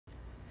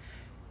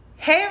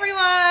Hey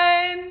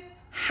everyone,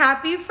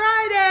 happy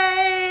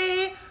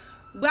Friday.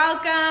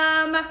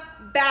 Welcome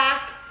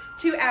back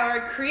to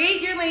our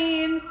Create Your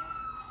Lane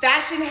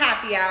Fashion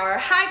Happy Hour.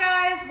 Hi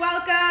guys,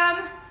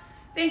 welcome.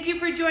 Thank you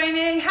for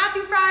joining.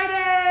 Happy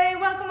Friday.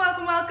 Welcome,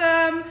 welcome,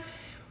 welcome.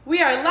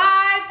 We are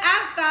live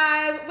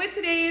at 5 with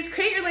today's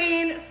Create Your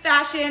Lane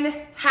Fashion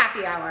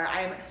Happy Hour.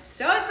 I'm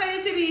so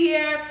excited to be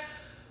here.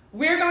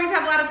 We're going to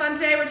have a lot of fun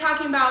today. We're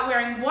talking about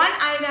wearing one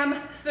item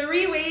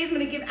 3 ways. I'm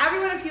going to give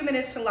everyone a few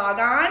minutes to log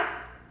on.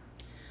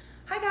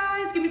 Hi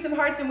guys, give me some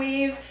hearts and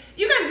waves.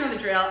 You guys know the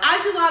drill.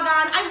 As you log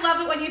on, I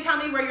love it when you tell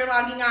me where you're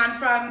logging on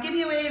from. Give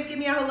me a wave, give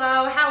me a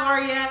hello, how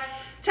are you?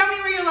 Tell me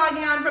where you're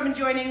logging on from and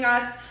joining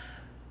us.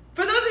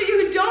 For those of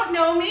you who don't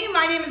know me,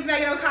 my name is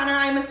Megan O'Connor.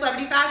 I'm a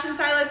celebrity fashion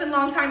stylist and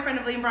longtime friend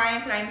of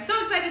Bryant, and I'm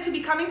so excited to be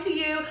coming to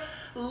you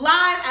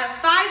live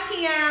at 5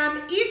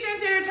 p.m. Eastern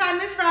Standard Time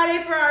this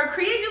Friday for our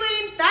Create Your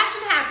Lane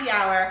Fashion Happy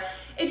Hour.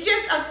 It's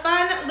just a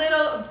fun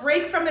little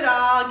break from it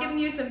all, giving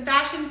you some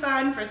fashion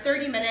fun for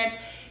 30 minutes.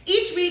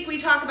 Each week we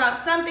talk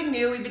about something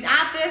new. We've been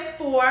at this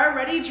for,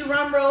 ready,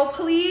 drum roll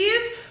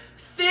please,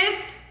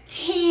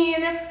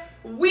 15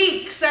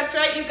 weeks. That's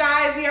right, you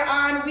guys, we are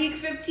on week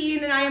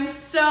 15, and I am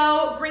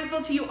so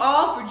grateful to you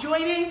all for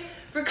joining,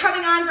 for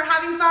coming on, for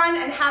having fun,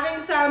 and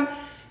having some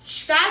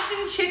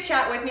fashion chit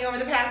chat with me over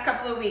the past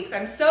couple of weeks.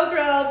 I'm so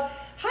thrilled.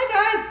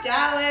 Hi guys,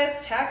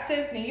 Dallas,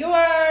 Texas, New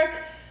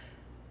York.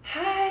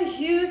 Hi,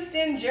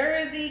 Houston,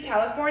 Jersey,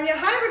 California.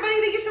 Hi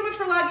everybody, thank you so much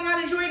for logging on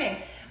and joining.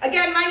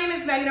 Again, my name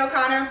is Megan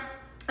O'Connor.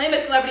 I'm a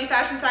celebrity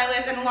fashion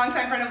stylist and a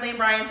longtime friend of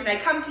Bryant, and I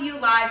come to you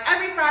live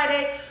every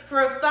Friday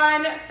for a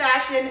fun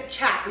fashion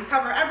chat. We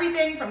cover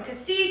everything from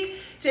cacique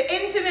to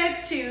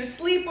intimates to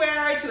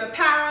sleepwear to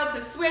apparel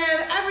to swim,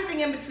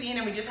 everything in between,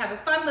 and we just have a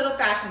fun little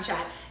fashion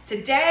chat.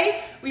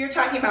 Today, we are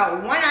talking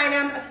about one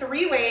item,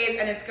 3 ways,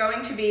 and it's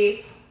going to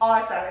be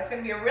awesome. It's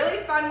going to be a really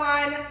fun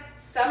one,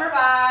 summer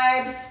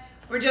vibes.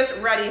 We're just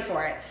ready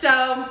for it. So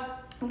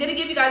I'm going to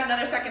give you guys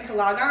another second to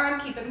log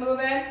on, keep it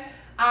moving.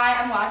 I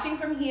am watching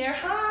from here.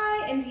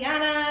 Hi,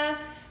 Indiana,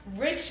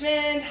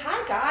 Richmond.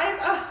 Hi, guys.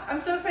 Oh, I'm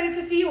so excited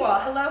to see you all.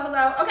 Hello,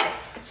 hello. Okay,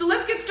 so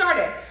let's get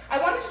started. I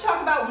wanted to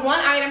talk about one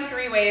item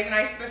 3 ways, and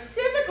I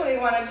specifically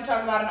wanted to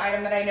talk about an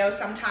item that I know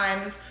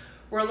sometimes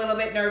we're a little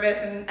bit nervous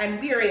and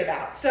weary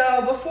about.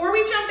 So before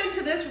we jump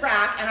into this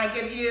rack and I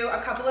give you a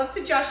couple of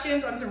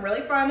suggestions on some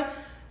really fun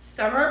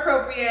summer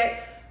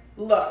appropriate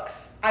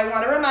looks, I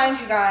want to remind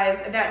you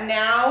guys that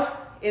now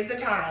is the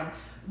time.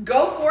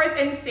 Go Forth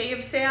and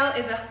Save sale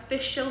is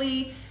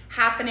officially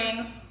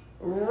happening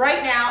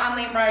right now on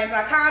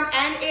lanebryant.com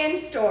and in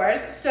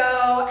stores.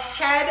 So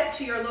head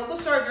to your local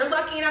store. If you're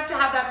lucky enough to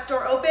have that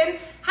store open,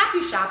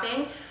 happy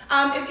shopping.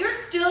 If you're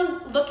still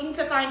looking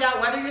to find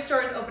out whether your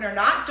store is open or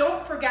not,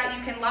 don't forget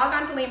you can log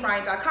on to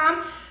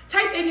lanebryant.com,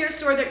 type in your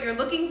store that you're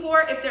looking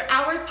for. If their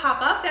hours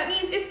pop up, that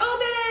means it's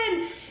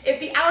open. If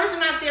the hours are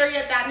not there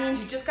yet, that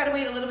means you just gotta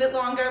wait a little bit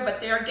longer,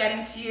 but they're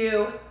getting to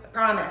you, I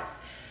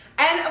promise.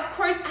 And of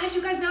course, as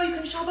you guys know, you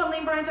can shop on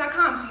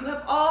lanebryant.com, so you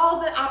have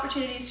all the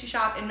opportunities to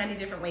shop in many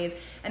different ways.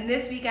 And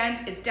this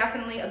weekend is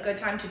definitely a good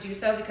time to do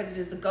so because it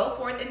is the Go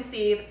Forth and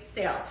Save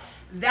sale.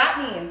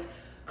 That means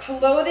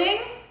clothing,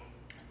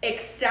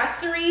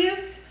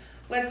 accessories,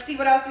 let's see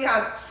what else we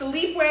have,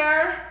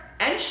 sleepwear,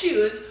 and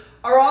shoes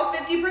are all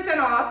 50%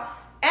 off,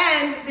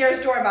 and there's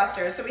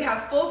doorbusters. So we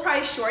have full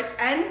price shorts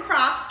and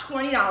crops,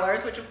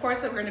 $20, which of course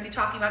we're gonna be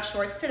talking about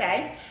shorts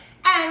today,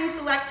 and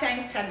select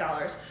tanks,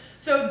 $10.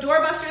 So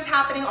doorbusters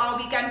happening all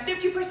weekend,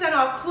 50%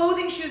 off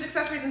clothing, shoes,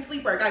 accessories, and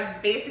sleepwear. Guys, it's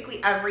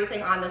basically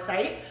everything on the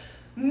site.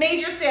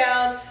 Major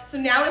sales, so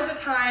now is the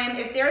time.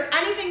 If there's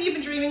anything you've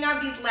been dreaming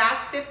of these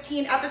last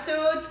 15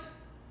 episodes,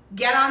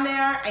 get on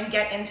there and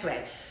get into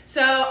it.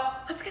 So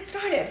let's get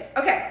started.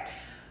 Okay,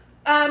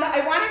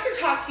 I wanted to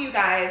talk to you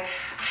guys.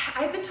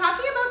 I've been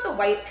talking about the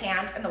white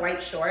pant and the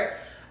white short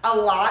a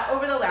lot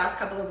over the last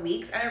couple of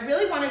weeks, and I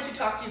really wanted to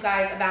talk to you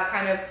guys about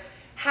kind of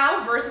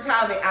how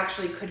versatile they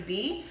actually could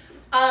be.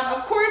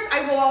 Of course,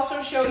 I will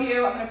also show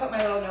you, I'm gonna put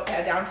my little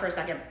notepad down for a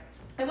second.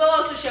 I will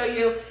also show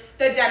you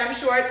the denim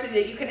shorts so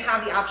that you can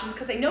have the options,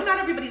 because I know not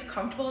everybody's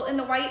comfortable in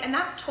the white, and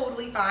that's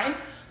totally fine,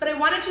 but I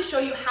wanted to show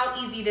you how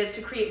easy it is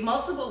to create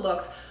multiple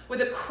looks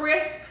with a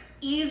crisp,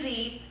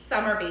 easy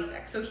summer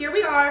basic. So here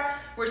we are,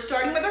 we're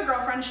starting with our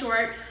girlfriend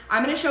short.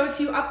 I'm gonna show it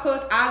to you up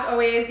close as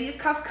always. These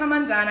cuffs come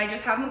undone. I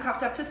just have them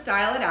cuffed up to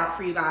style it out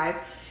for you guys.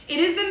 It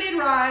is the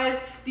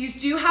mid-rise.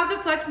 These do have the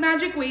Flex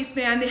Magic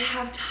waistband. They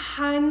have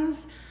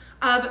tons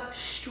of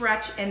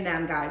stretch in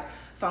them, guys.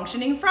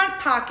 Functioning front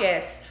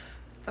pockets,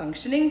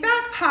 functioning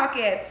back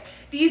pockets.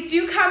 These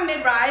do come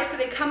mid-rise, so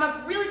they come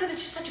up really good.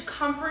 It's just such a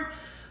comfort,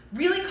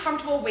 really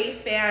comfortable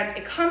waistband.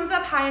 It comes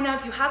up high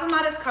enough. You have a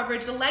modest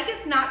coverage. The leg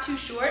is not too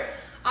short.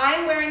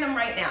 I'm wearing them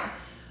right now.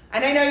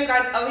 And I know you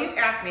guys always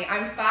ask me,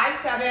 I'm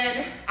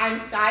 5'7", I'm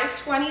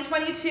size 20,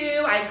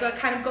 22. I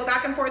kind of go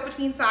back and forth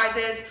between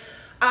sizes.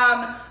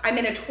 I'm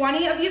in a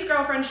 20 of these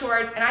girlfriend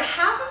shorts, and I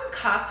have them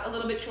cuffed a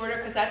little bit shorter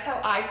because that's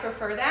how I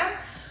prefer them.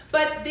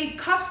 but the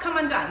cuffs come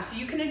undone. So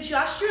you can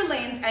adjust your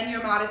length and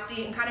your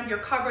modesty and kind of your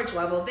coverage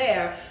level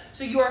there,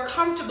 so you are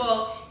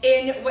comfortable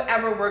in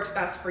whatever works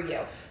best for you.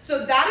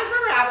 So that is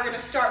where we're at. We're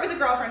gonna start with the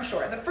girlfriend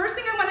short. The first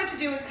thing I wanted to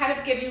do is kind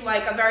of give you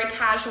like a very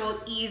casual,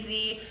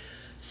 easy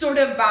sort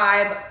of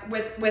vibe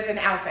with an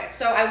outfit.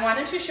 So I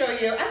wanted to show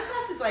you, and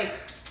plus it's like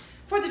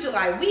 4th of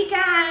July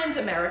weekend,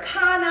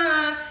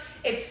 Americana,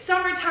 it's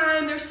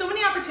summertime. There's so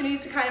many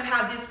opportunities to kind of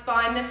have these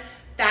fun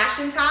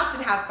fashion tops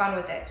and have fun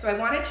with it. So I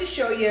wanted to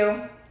show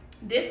you,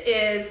 this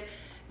is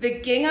the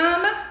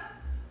Gingham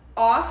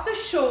off the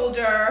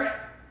shoulder,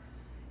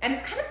 and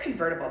it's kind of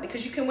convertible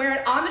because you can wear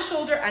it on the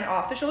shoulder and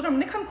off the shoulder. I'm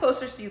gonna come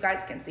closer so you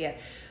guys can see it.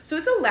 So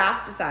it's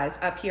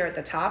elasticized up here at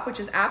the top, which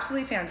is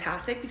absolutely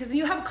fantastic because then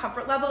you have a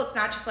comfort level. It's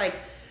not just like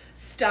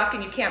stuck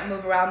and you can't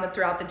move around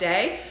throughout the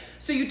day.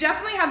 So you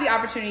definitely have the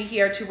opportunity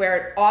here to wear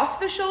it off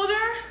the shoulder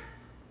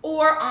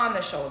or on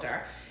the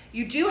shoulder.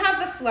 You do have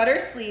the flutter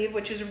sleeve,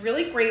 which is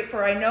really great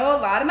for, I know a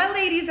lot of my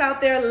ladies out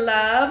there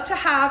love to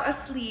have a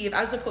sleeve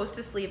as opposed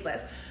to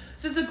sleeveless.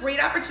 So it's a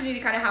great opportunity to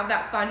kind of have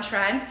that fun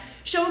trend,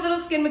 show a little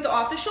skin with the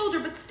off the shoulder,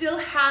 but still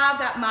have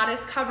that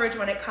modest coverage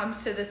when it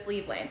comes to the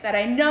sleeve length that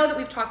I know that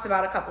we've talked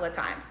about a couple of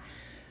times.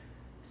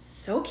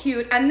 So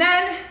cute. And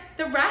then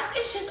the rest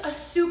is just a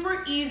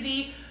super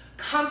easy,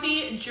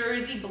 comfy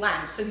jersey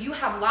blend. So you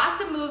have lots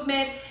of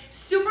movement,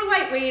 super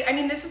lightweight. I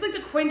mean, this is like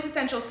the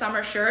quintessential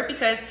summer shirt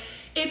because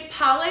it's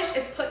polished,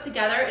 it's put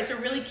together, it's a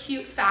really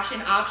cute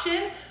fashion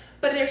option,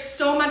 but there's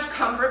so much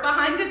comfort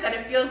behind it that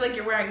it feels like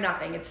you're wearing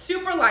nothing. It's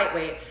super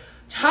lightweight,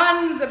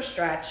 tons of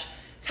stretch,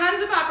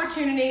 tons of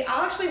opportunity.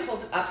 I'll actually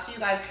hold it up so you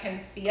guys can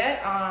see it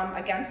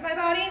against my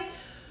body.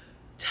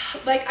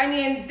 Like, I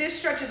mean, this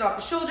stretches off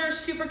the shoulders,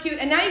 super cute.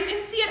 And now you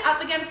can see it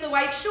up against the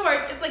white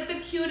shorts. It's like the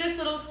cutest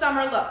little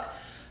summer look.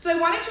 So I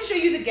wanted to show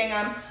you the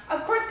gingham,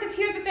 of course, because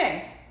here's the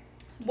thing.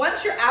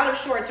 Once you're out of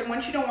shorts and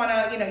once you don't want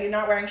to, you're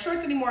not wearing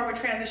shorts anymore, we're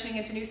transitioning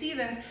into new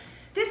seasons,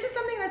 this is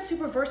something that's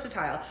super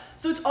versatile.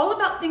 So it's all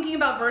about thinking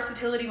about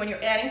versatility when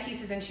you're adding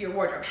pieces into your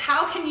wardrobe.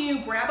 How can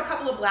you grab a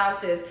couple of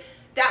blouses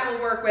that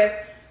will work with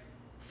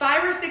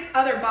 5 or 6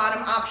 other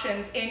bottom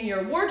options in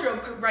your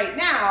wardrobe right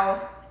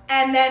now,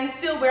 and then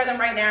still wear them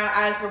right now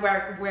as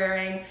we're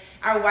wearing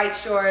our white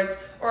shorts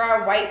or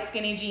our white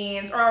skinny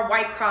jeans or our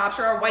white crops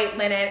or our white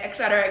linen, et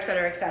cetera, et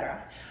cetera, et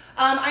cetera.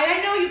 And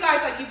I know you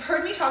guys, like, you've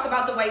heard me talk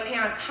about the white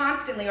pant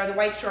constantly or the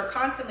white short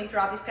constantly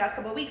throughout these past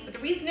couple of weeks, but the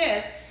reason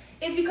is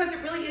because it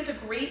really is a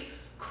great,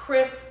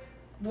 crisp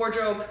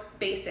wardrobe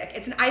basic.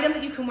 It's an item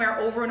that you can wear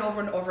over and over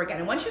and over again.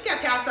 And once you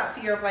get past that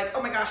fear of like,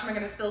 oh my gosh, am I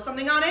gonna spill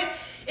something on it?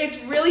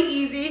 It's really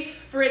easy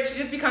for it to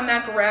just become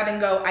that grab and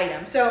go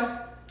item. So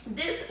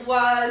this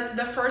was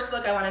the first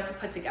look I wanted to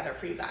put together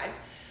for you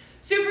guys.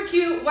 Super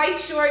cute, white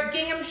short,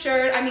 gingham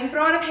shirt. I mean,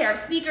 throw on a pair of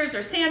sneakers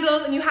or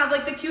sandals and you have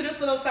like the cutest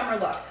little summer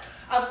look.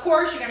 Of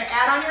course, you're gonna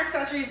add on your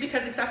accessories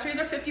because accessories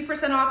are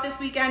 50% off this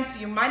weekend, so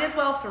you might as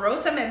well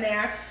throw some in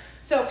there.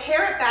 So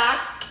pair it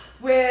back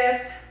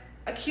with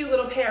a cute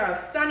little pair of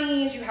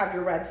sunnies. You have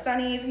your red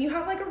sunnies and you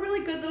have like a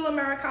really good little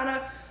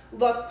Americana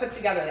look put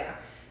together there.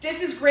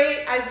 This is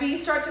great as we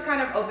start to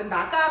kind of open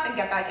back up and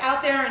get back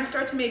out there and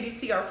start to maybe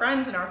see our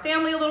friends and our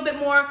family a little bit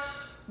more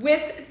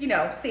with,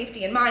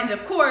 safety in mind,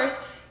 of course.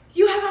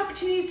 You have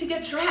opportunities to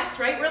get dressed,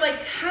 right? We're like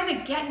kind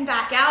of getting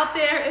back out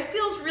there. It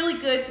feels really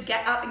good to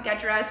get up and get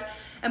dressed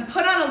and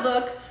put on a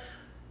look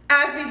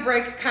as we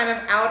break kind of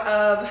out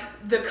of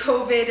the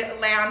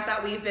COVID land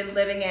that we've been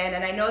living in.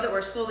 And I know that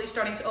we're slowly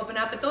starting to open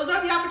up, but those are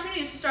the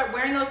opportunities to start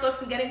wearing those looks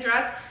and getting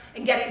dressed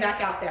and getting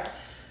back out there.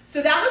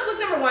 So that was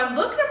look number 1.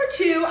 Look number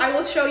 2, I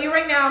will show you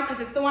right now because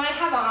it's the one I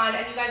have on.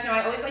 And you guys know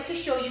I always like to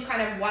show you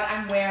kind of what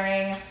I'm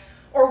wearing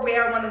or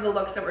wear one of the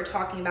looks that we're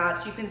talking about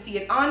so you can see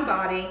it on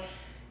body.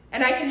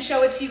 And I can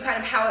show it to you kind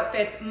of how it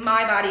fits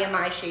my body and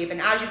my shape.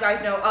 And as you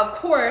guys know, of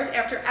course,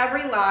 after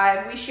every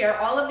live, we share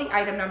all of the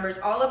item numbers,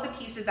 all of the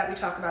pieces that we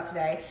talk about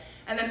today.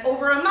 And then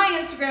over on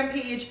my Instagram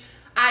page,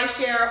 I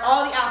share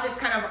all the outfits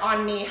kind of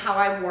on me, how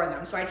I wore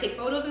them. So I take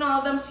photos in all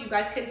of them so you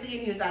guys can see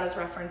and use that as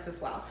reference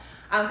as well.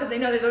 Because I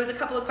know there's always a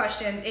couple of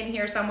questions in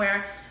here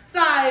somewhere.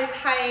 Size,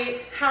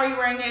 height, how are you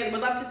wearing it?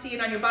 Would love to see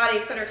it on your body,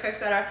 et cetera, et cetera, et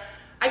cetera.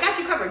 I got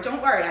you covered,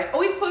 don't worry. I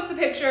always post the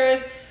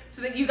pictures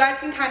so that you guys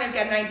can kind of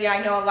get an idea.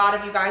 I know a lot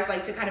of you guys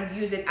like to kind of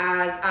use it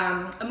as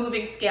a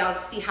moving scale to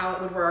see how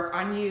it would work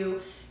on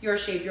you, your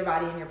shape, your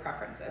body, and your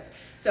preferences.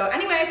 So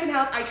any way I can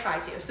help, I try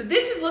to. So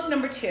this is look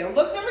number 2.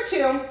 Look number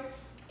 2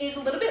 is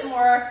a little bit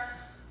more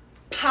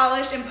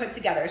polished and put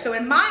together. So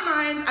in my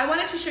mind, I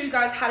wanted to show you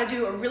guys how to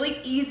do a really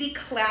easy,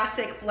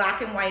 classic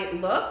black and white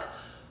look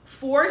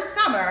for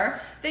summer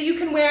that you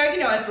can wear,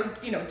 as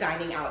we're,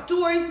 dining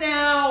outdoors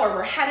now, or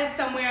we're headed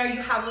somewhere,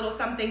 you have a little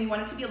something, you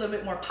want it to be a little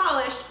bit more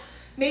polished,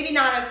 maybe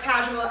not as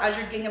casual as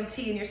your gingham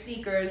tee and your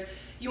sneakers,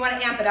 you want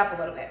to amp it up a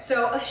little bit.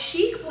 So a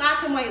chic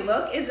black and white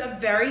look is a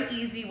very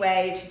easy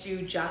way to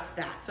do just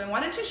that. So I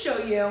wanted to show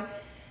you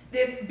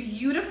this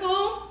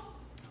beautiful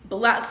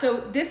black,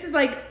 so this is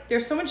like,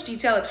 there's so much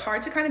detail, it's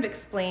hard to kind of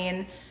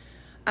explain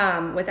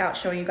without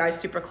showing you guys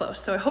super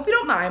close. So I hope you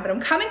don't mind, but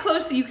I'm coming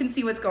close so you can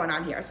see what's going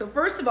on here. So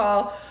first of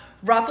all,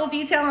 Ruffle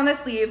detail on the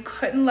sleeve,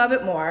 couldn't love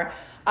it more.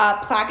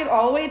 Placket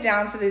all the way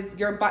down, so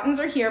your buttons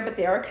are here, but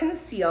they are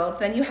concealed.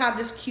 Then you have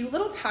this cute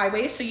little tie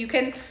waist, so you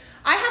can,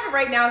 I have it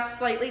right now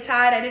slightly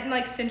tied. I didn't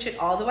like cinch it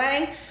all the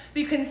way,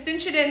 but you can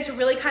cinch it in to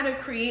really kind of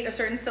create a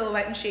certain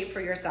silhouette and shape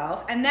for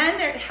yourself. And then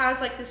there, it has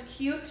like this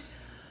cute,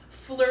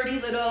 flirty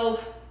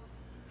little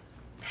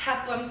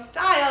peplum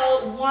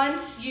style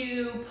once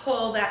you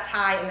pull that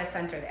tie in the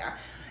center there.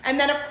 And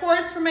then of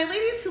course, for my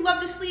ladies who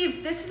love the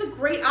sleeves, this is a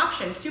great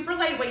option. Super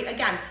lightweight,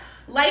 again,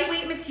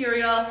 lightweight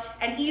material,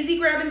 and easy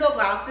grab and go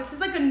blouse. This is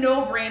like a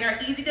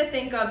no-brainer, easy to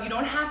think of. You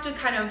don't have to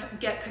kind of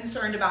get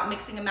concerned about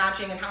mixing and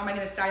matching and how am I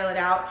gonna style it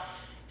out.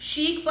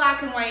 Chic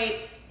black and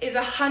white is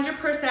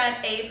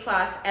 100%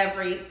 A+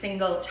 every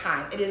single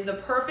time. It is the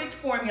perfect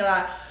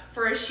formula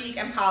for a chic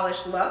and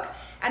polished look.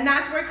 And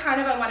that's where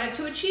kind of I wanted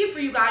to achieve for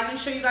you guys and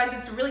show you guys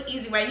it's a really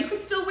easy way. And you can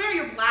still wear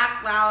your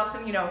black blouse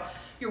and, you know,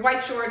 your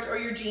white shorts or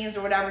your jeans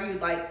or whatever you'd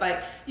like,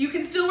 but you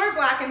can still wear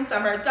black in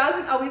summer. It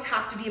doesn't always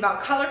have to be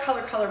about color,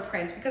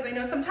 print, because I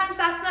know sometimes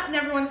that's not in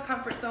everyone's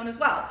comfort zone as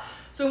well.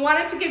 So I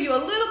wanted to give you a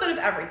little bit of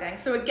everything.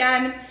 So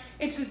again,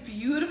 it's this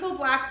beautiful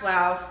black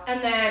blouse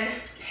and then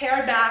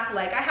paired back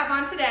like I have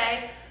on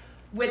today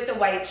with the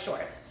white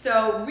shorts.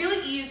 So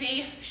really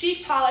easy,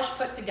 chic, polished,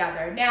 put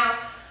together. Now,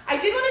 I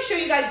did want to show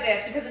you guys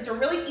this because it's a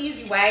really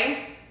easy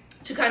way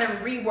to kind of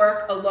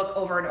rework a look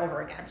over and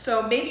over again.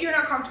 So maybe you're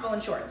not comfortable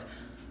in shorts.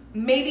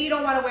 Maybe you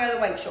don't want to wear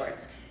the white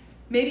shorts.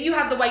 Maybe you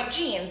have the white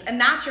jeans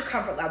and that's your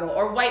comfort level,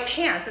 or white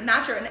pants and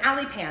that's an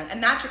alley pant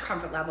and that's your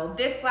comfort level.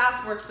 This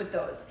blouse works with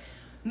those.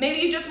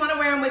 Maybe you just want to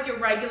wear them with your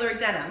regular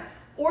denim,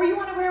 or you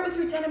want to wear it with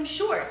your denim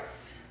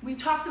shorts. We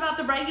talked about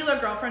the regular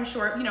girlfriend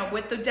short, you know,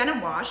 with the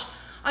denim wash.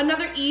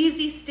 Another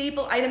easy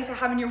staple item to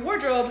have in your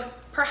wardrobe.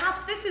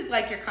 Perhaps this is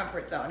like your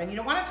comfort zone and you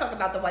don't want to talk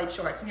about the white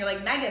shorts and you're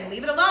like, Megan,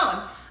 leave it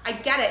alone. I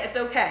get it, it's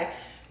okay.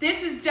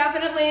 This is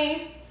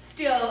definitely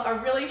still a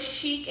really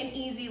chic and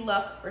easy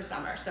look for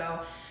summer.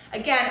 So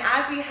again,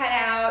 as we head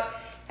out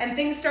and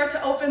things start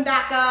to open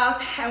back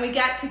up and we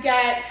get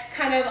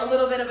kind of a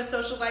little bit of a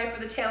social life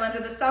for the tail end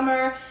of the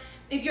summer,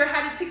 if you're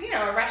headed to, you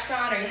know, a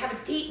restaurant or you have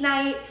a date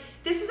night,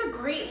 this is a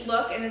great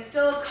look and it's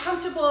still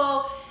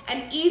comfortable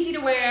and easy to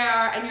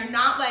wear, and you're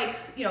not like,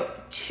 you know,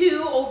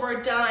 too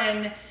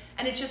overdone,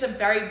 and it's just a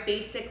very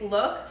basic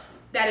look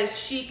that is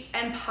chic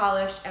and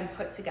polished and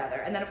put together.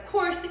 And then of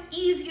course, the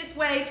easiest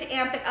way to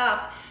amp it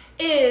up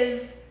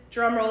is,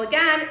 drum roll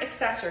again,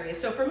 accessories.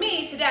 So for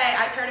me today,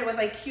 I paired it with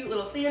like cute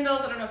little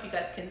sandals. I don't know if you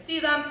guys can see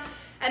them.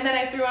 And then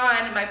I threw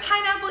on my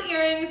pineapple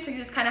earrings to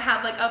just kind of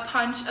have like a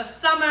punch of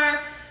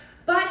summer.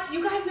 But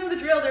you guys know the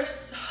drill.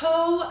 There's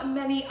so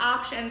many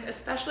options,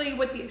 especially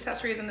with the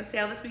accessories in the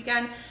sale this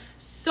weekend.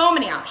 So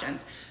many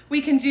options.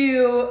 We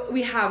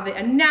have the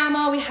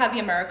enamel, we have the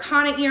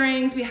Americana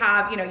earrings, we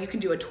have, you know, you can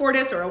do a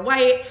tortoise or a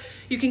white.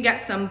 You can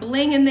get some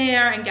bling in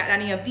there and get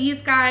any of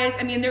these guys.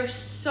 I mean, there's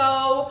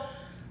so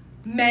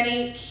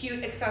many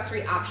cute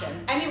accessory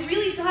options, and it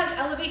really does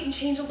elevate and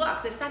change a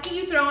look. The second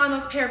you throw on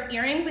those pair of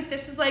earrings, like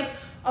this is like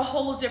a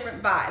whole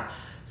different vibe.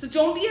 So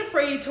don't be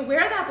afraid to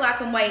wear that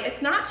black and white.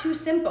 It's not too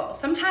simple.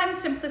 Sometimes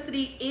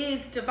simplicity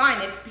is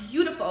divine. It's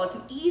beautiful. It's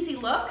an easy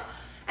look.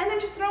 And then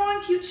just throw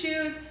on cute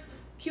shoes,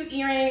 cute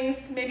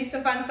earrings, maybe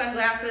some fun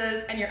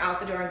sunglasses, and you're out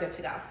the door and good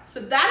to go. So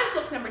that is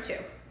look number 2.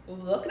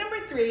 Look number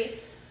 3,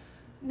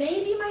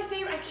 maybe my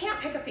favorite. I can't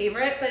pick a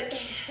favorite, but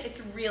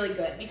it's really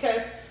good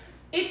because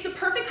it's the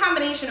perfect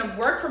combination of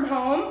work from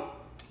home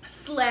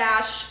 /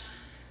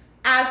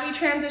 as we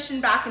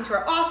transition back into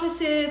our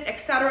offices,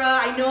 etc.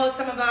 I know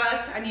some of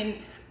us, I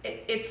mean,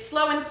 it's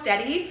slow and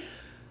steady,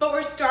 but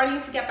we're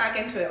starting to get back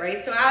into it,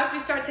 right? So as we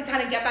start to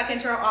kind of get back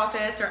into our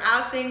office, or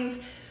as things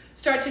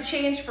start to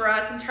change for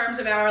us in terms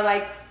of our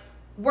like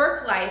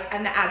work life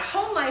and the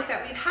at-home life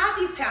that we've had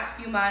these past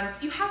few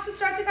months, you have to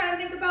start to kind of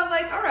think about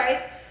like, all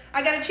right,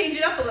 I got to change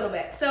it up a little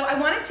bit. So I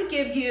wanted to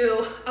give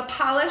you a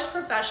polished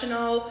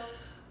professional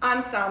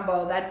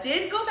ensemble that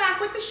did go back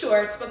with the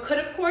shorts, but could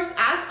of course,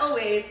 as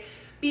always,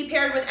 be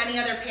paired with any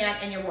other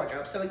pant in your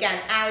wardrobe. So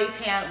again, alley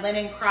pant,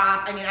 linen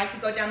crop. I mean, I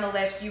could go down the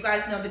list. You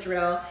guys know the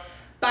drill.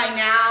 By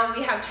now,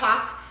 we have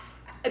talked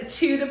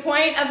to the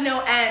point of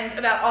no end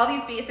about all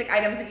these basic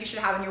items that you should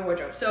have in your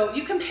wardrobe. So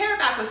you can pair it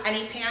back with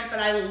any pant, but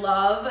I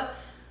love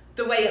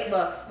the way it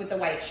looks with the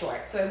white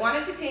short. So I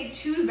wanted to take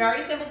 2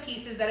 very simple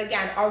pieces that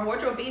again are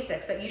wardrobe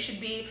basics that you should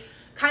be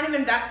kind of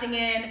investing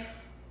in,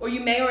 or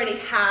you may already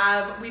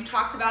have. We've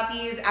talked about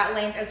these at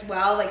length as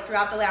well, like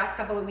throughout the last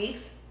couple of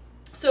weeks.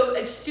 So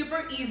a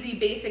super easy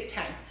basic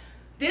tank.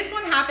 This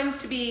one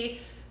happens to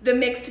be the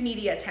mixed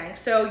media tank.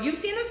 So you've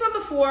seen this one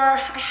before. I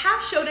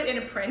have showed it in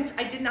a print.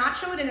 I did not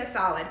show it in a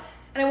solid.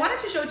 And I wanted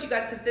to show it to you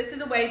guys because this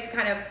is a way to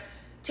kind of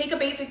take a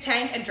basic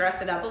tank and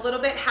dress it up a little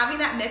bit. Having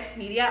that mixed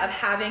media of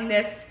having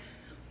this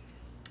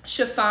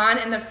chiffon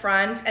in the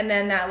front and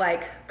then that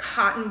like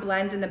cotton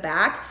blend in the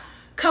back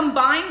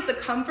combines the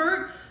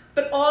comfort,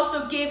 but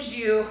also gives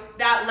you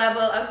that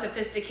level of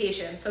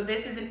sophistication. So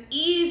this is an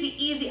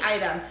easy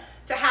item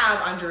to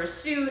have under a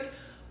suit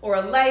or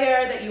a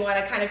layer that you want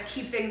to kind of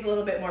keep things a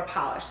little bit more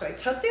polished. So I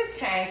took this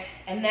tank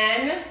and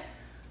then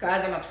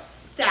Guys, I'm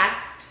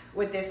obsessed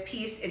with this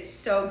piece. It's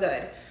so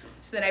good.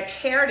 So then I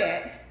paired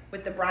it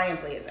with the Bryant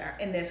blazer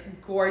in this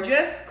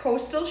gorgeous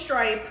coastal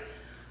stripe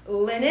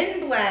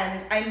linen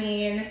blend. I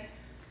mean,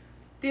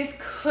 this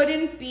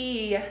couldn't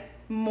be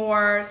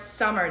more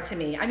summer to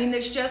me. I mean,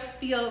 this just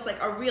feels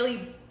like a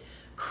really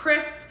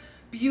crisp,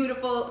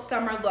 beautiful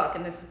summer look.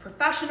 And this is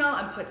professional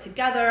and put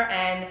together.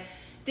 And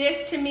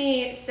this to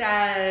me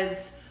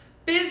says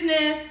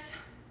business,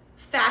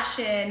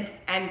 fashion,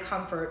 and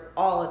comfort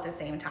all at the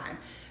same time.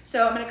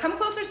 So I'm gonna come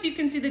closer so you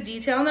can see the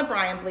detail on the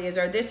Bryant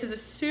blazer. This is a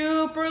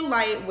super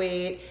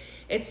lightweight.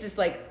 It's this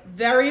like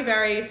very,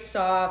 very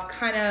soft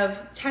kind of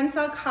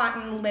tensile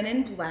cotton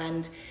linen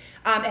blend.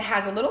 It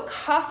has a little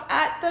cuff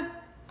at the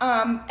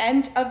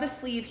end of the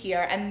sleeve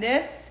here. And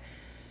this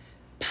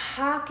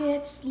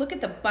pockets, look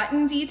at the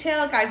button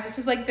detail. Guys, this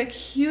is like the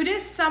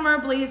cutest summer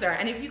blazer.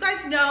 And if you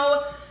guys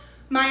know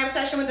my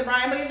obsession with the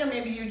Bryant blazer,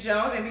 maybe you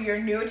don't, maybe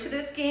you're new to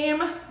this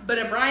game, but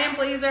a Bryant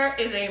blazer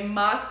is a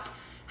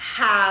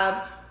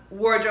must-have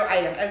wardrobe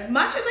item. As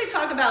much as I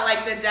talk about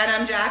like the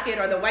denim jacket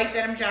or the white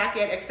denim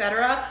jacket,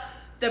 etc.,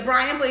 the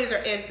Bryant blazer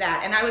is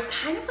that. And I was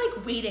kind of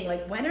like waiting,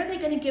 like when are they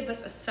gonna give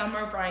us a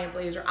summer Bryant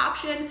blazer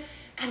option?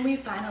 And we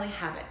finally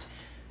have it.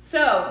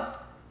 So,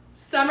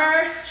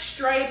 summer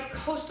stripe,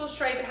 coastal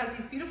stripe. It has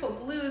these beautiful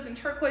blues and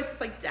turquoise, it's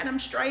like denim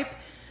stripe.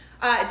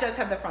 It does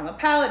have the front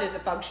lapel, it is a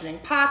functioning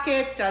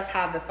pockets, does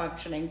have the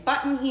functioning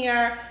button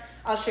here.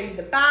 I'll show you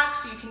the back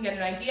so you can get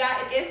an idea.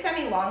 It is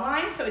semi-long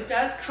line, so it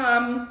does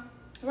come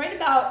right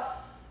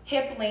about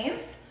hip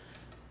length.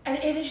 And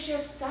it is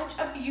just such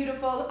a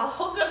beautiful, I'll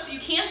hold it up so you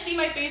can't see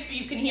my face, but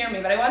you can hear me,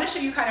 but I want to show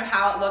you kind of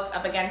how it looks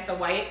up against the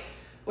white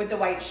with the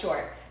white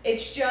short.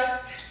 It's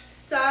just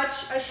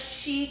such a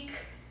chic,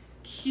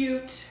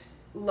 cute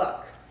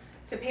look.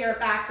 To pair it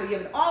back so you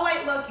have an all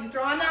white look, you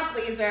throw on that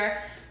blazer,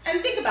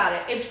 and think about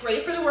it. It's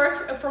great for the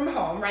work from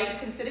home, right? You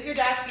can sit at your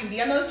desk, you can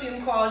be on those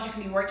Zoom calls, you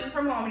can be working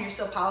from home and you're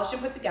still polished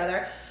and put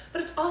together,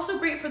 but it's also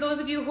great for those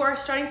of you who are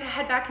starting to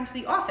head back into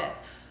the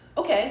office.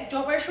 Okay,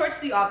 don't wear shorts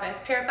to the office.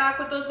 Pair it back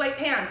with those white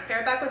pants. Pair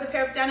it back with a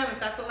pair of denim if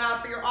that's allowed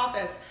for your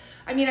office.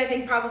 I mean, I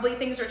think probably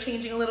things are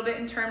changing a little bit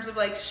in terms of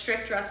like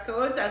strict dress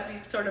codes as we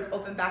sort of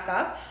open back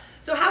up.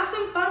 So have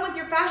some fun with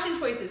your fashion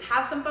choices.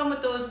 Have some fun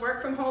with those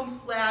work from home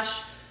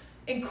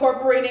 /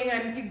 incorporating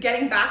and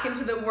getting back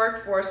into the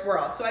workforce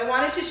world. So I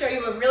wanted to show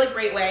you a really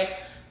great way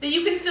that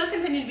you can still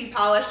continue to be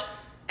polished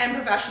and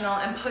professional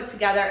and put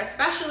together,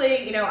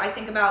 especially, you know, I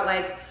think about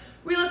like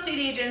real estate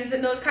agents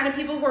and those kind of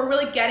people who are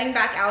really getting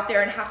back out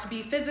there and have to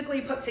be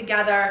physically put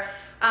together.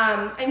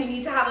 And you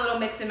need to have a little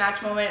mix and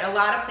match moment. A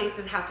lot of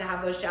places have to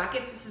have those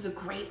jackets. This is a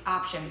great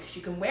option because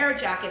you can wear a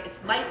jacket.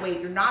 It's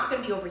lightweight. You're not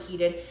going to be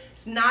overheated.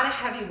 It's not a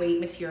heavyweight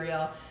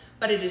material,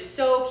 but it is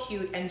so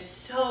cute and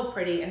so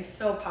pretty and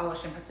so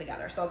polished and put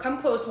together. So I'll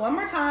come close one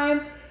more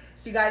time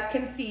so you guys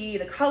can see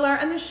the color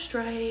and the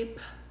stripe.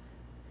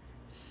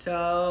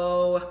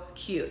 So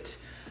cute.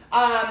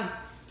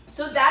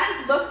 So that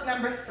is look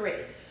number 3.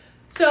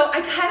 So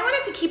I kind of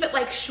wanted to keep it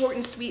like short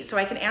and sweet so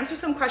I can answer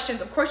some questions.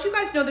 Of course, you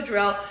guys know the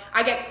drill.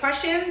 I get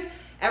questions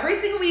every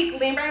single week.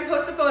 Lane Bryant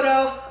posts a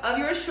photo of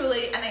yours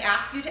truly, and they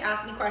ask you to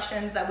ask me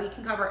questions that we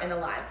can cover in the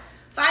live.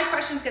 5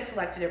 questions get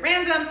selected at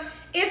random.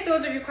 If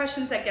those are your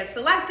questions that get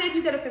selected,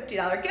 you get a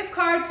 $50 gift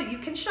card so you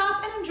can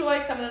shop and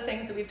enjoy some of the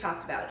things that we've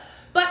talked about.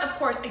 But of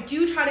course, I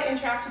do try to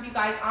interact with you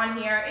guys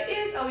on here. It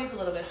is always a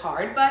little bit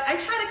hard, but I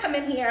try to come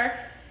in here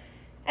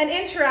and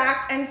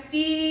interact and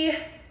see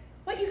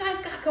what you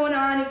guys got going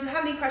on. If you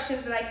have any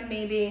questions that I can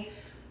maybe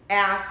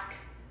ask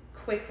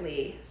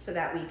quickly so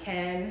that we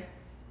can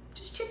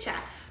just chit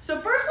chat.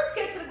 So first let's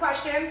get to the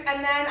questions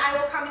and then I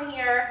will come in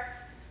here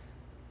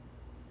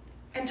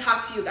and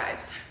talk to you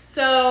guys.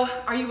 So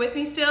are you with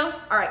me still?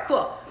 All right,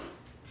 cool.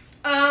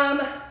 All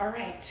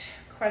right,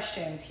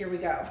 questions, here we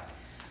go.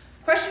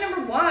 Question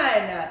number 1,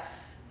 I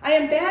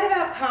am bad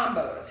about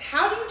combos.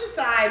 How do you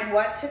decide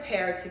what to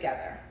pair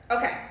together?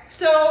 Okay,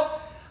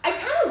 so I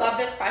kind of love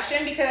this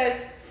question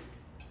because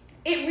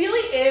it really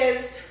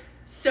is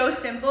so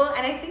simple,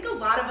 and I think a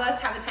lot of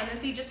us have a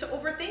tendency just to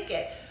overthink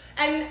it.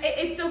 And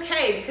it's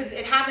okay because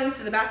it happens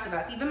to the best of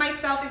us, even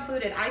myself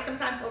included. I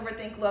sometimes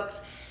overthink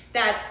looks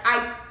that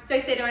I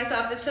say to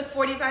myself, this took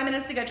 45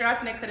 minutes to get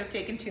dressed and it could have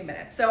taken 2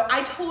 minutes. So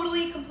I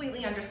totally,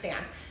 completely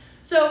understand.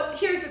 So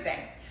here's the thing.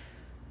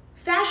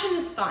 Fashion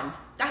is fun.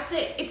 That's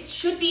it. It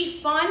should be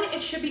fun.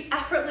 It should be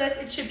effortless.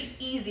 It should be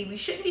easy. We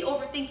shouldn't be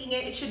overthinking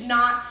it. It should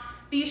not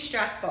be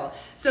stressful.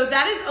 So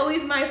that is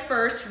always my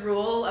first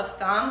rule of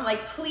thumb. Like,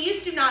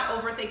 please do not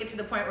overthink it to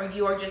the point where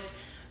you are just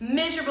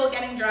miserable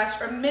getting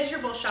dressed or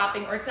miserable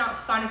shopping or it's not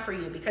fun for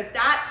you, because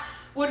that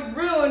would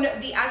ruin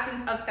the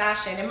essence of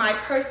fashion, in my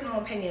personal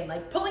opinion.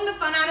 Like, pulling the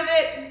fun out of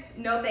it,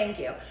 no thank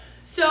you.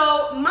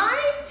 So my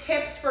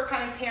tips for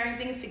kind of pairing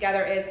things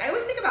together is I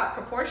always think about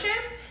proportion,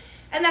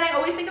 and then I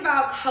always think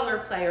about color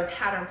play or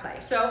pattern play.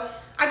 So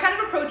I kind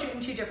of approach it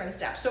in 2 different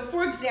steps. So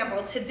for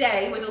example,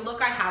 today with the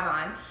look I have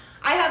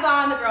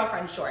on the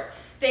girlfriend short.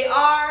 They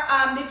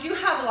do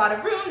have a lot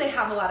of room, they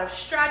have a lot of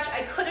stretch.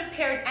 I could have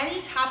paired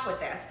any top with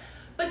this,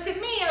 But to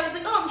me, I was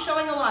like, oh, I'm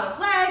showing a lot of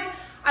leg.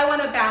 I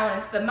want to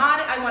balance the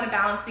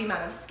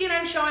amount of skin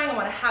I'm showing. I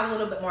want to have a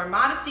little bit more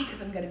modesty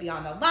because I'm going to be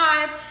on the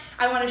live.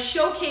 I want to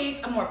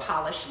showcase a more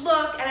polished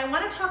look, and I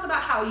want to talk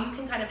about how you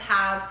can kind of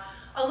have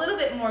a little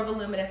bit more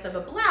voluminous of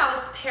a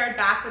blouse paired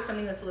back with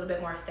something that's a little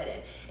bit more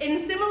fitted. In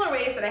similar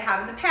ways that I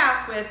have in the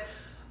past with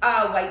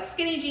white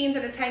skinny jeans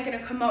and a tank and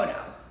a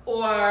kimono,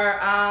 or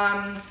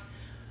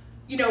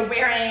you know,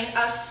 wearing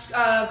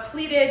a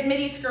pleated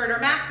midi skirt or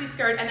maxi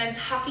skirt and then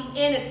tucking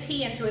in a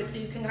tee into it so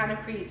you can kind of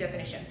create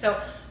definition. So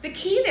the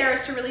key there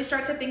is to really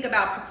start to think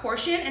about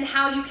proportion and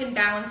how you can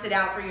balance it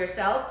out for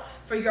yourself,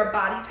 for your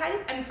body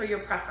type and for your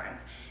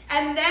preference.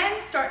 And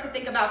then start to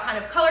think about kind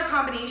of color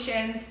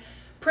combinations,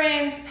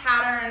 prints,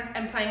 patterns,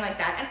 and playing like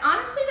that. And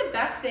honestly, the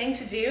best thing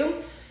to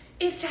do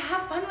is to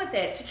have fun with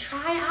it, to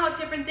try out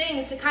different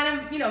things, to kind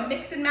of, you know,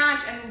 mix and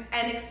match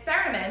and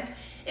experiment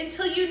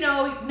until you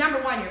know, number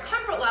one, your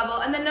comfort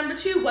level, and then number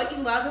two, what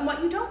you love and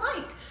what you don't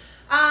like.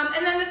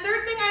 And then the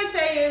third thing I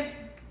say is,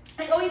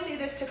 I always say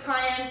this to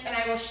clients, and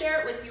I will share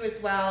it with you as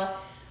well,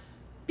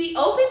 be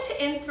open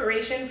to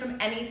inspiration from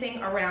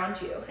anything around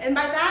you. And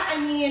by that,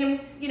 I mean,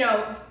 you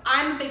know,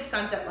 I'm a big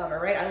sunset lover,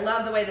 right? I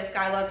love the way the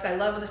sky looks. I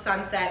love the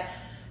sunset.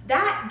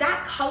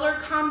 That color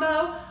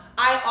combo,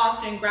 I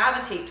often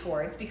gravitate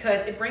towards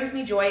because it brings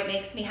me joy, it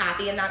makes me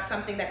happy, and that's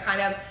something that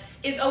kind of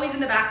is always in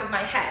the back of my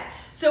head.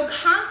 So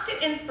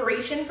constant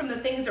inspiration from the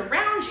things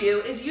around you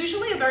is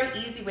usually a very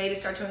easy way to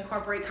start to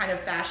incorporate kind of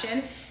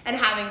fashion and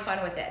having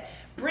fun with it.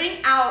 Bring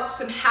out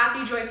some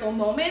happy, joyful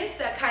moments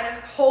that kind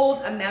of hold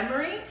a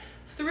memory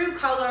through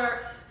color,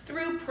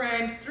 through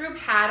print, through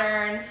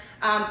pattern,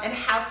 and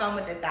have fun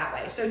with it that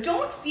way. So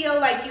don't feel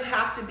like you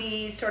have to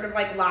be sort of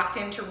like locked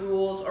into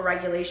rules or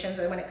regulations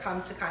when it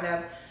comes to kind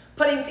of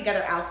putting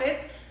together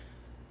outfits.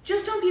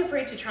 Just don't be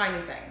afraid to try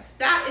new things.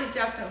 That is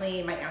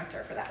definitely my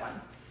answer for that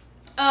one.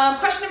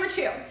 Question number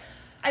 2.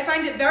 I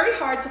find it very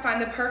hard to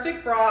find the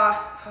perfect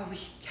bra. Oh,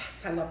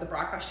 yes, I love the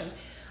bra questions.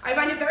 I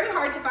find it very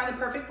hard to find the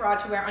perfect bra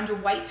to wear under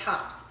white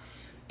tops.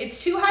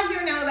 It's too hot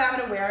here now that I'm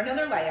gonna wear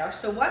another layer.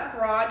 So what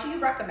bra do you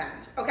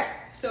recommend? Okay,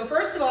 so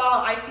first of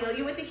all, I feel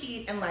you with the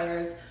heat and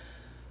layers.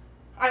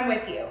 I'm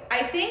with you.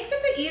 I think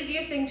that the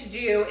easiest thing to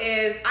do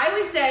is, I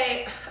always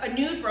say a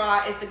nude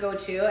bra is the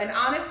go-to, and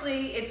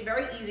honestly, it's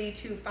very easy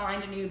to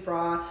find a nude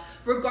bra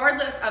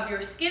regardless of your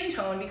skin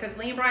tone because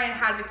Lane Bryant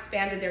has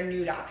expanded their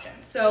nude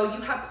options. So you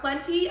have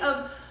plenty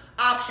of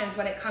options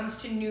when it comes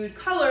to nude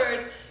colors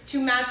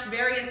to match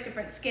various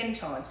different skin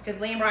tones because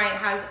Lane Bryant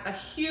has a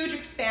huge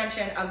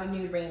expansion of the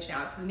nude range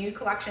now. It's the nude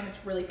collection, it's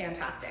really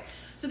fantastic.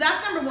 So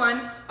that's number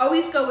 1,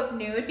 always go with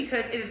nude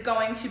because it is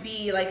going to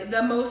be like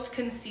the most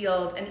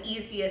concealed and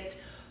easiest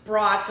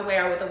bra to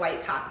wear with a white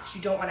top because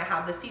you don't want to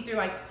have the see-through.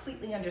 I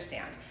completely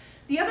understand.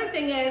 The other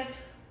thing is,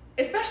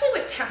 especially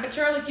with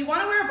temperature, like you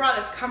want to wear a bra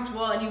that's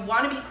comfortable and you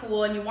want to be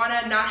cool and you want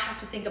to not have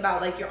to think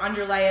about like your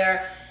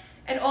underlayer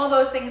and all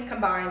those things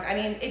combined. I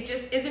mean, it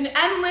just is an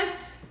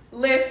endless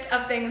list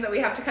of things that we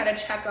have to kind of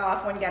check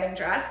off when getting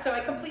dressed. So I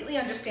completely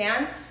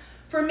understand.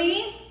 For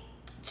me,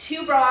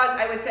 2 bras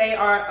I would say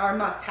are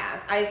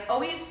must-haves. I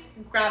always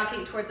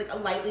gravitate towards like a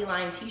lightly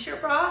lined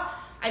t-shirt bra.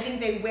 I think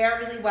they wear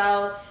really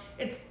well.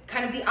 It's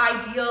kind of the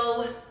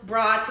ideal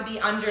bra to be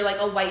under like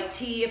a white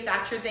tee if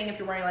that's your thing, if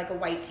you're wearing like a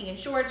white tee and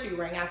shorts or you're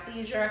wearing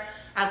athleisure,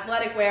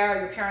 athletic wear,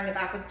 or you're pairing it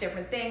back with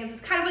different things.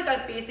 It's kind of like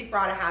a basic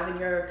bra to have in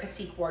your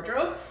Cacique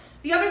wardrobe.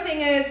 The other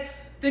thing is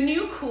the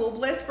new Cool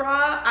Bliss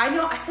bra. I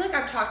feel like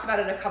I've talked about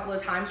it a couple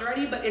of times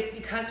already, but it's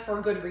because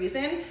for good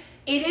reason.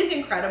 It is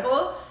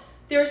incredible.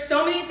 There's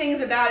so many things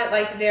about it,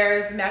 like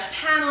there's mesh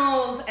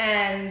panels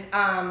and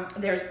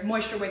there's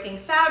moisture wicking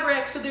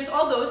fabric. So there's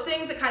all those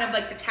things that kind of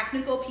like the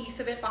technical piece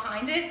of it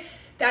behind it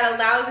that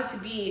allows it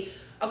to be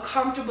a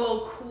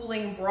comfortable,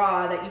 cooling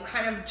bra that you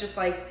kind of just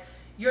like,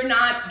 you're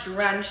not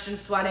drenched and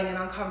sweating and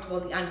uncomfortable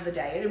at the end of the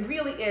day. It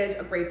really is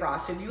a great bra.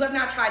 So if you have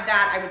not tried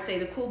that, I would say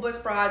the Cool Bliss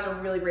bra is a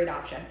really great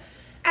option.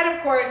 And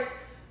of course,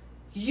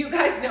 you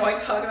guys know I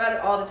talk about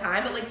it all the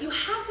time, but like you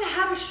have to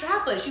have a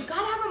strapless. You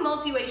gotta have a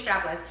multi-way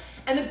strapless.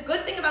 And the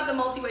good thing about the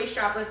multi-way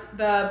strapless,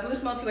 the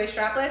Boost multi-way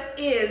strapless,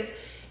 is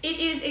it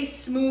is a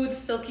smooth,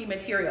 silky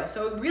material.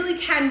 So it really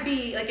can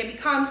be, like it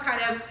becomes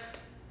kind of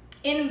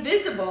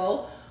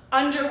invisible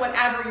under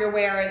whatever you're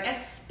wearing,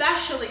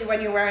 especially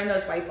when you're wearing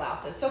those white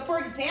blouses. So for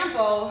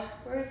example,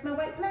 where's my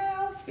white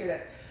blouse? Here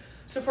it is.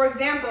 So for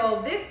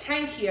example, this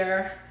tank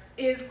here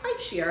is quite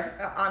sheer,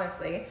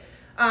 honestly.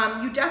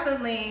 You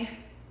definitely,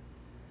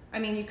 I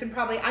mean, you can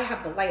probably, I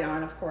have the light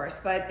on, of course,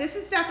 but this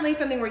is definitely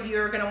something where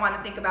you're gonna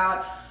wanna think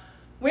about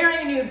wearing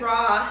a nude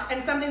bra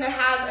and something that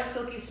has a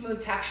silky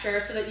smooth texture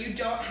so that you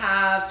don't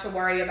have to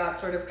worry about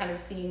sort of kind of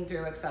seeing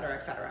through, et cetera,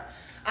 et cetera.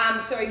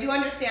 So I do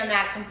understand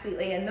that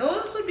completely. And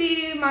those would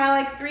be my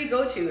like 3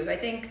 go-tos. I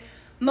think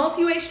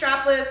multi-way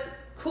strapless,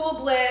 Cool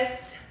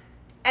Bliss,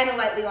 and a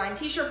lightly lined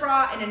t-shirt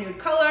bra in a nude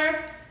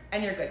color,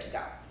 and you're good to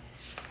go.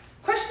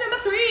 Question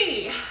number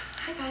 3.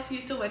 Hi guys, are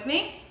you still with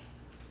me?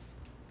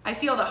 I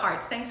see all the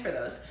hearts, thanks for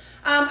those.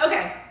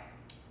 Okay.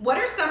 What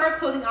are summer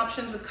clothing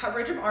options with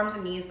coverage of arms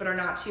and knees but are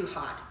not too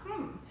hot?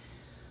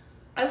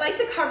 I like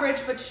the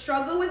coverage, but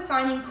struggle with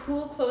finding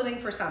cool clothing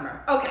for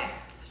summer. Okay,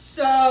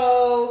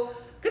 so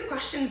good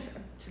questions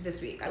to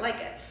this week. I like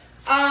it.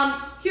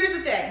 Here's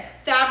the thing.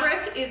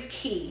 Fabric is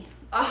key,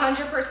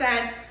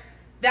 100%.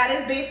 That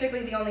is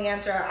basically the only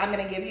answer I'm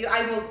gonna give you.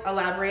 I will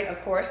elaborate,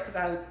 of course, because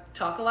I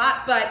talk a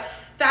lot, but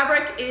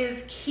fabric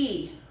is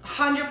key,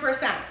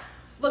 100%.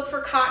 Look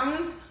for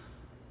cottons,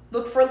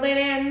 look for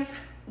linens,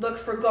 look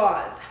for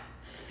gauze.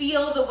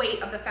 Feel the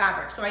weight of the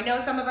fabric. So I know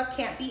some of us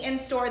can't be in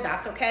store,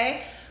 that's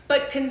okay,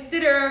 but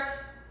consider,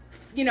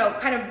 you know,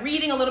 kind of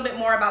reading a little bit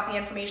more about the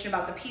information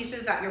about the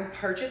pieces that you're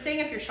purchasing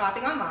if you're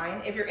shopping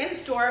online. If you're in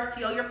store,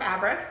 feel your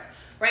fabrics,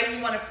 right?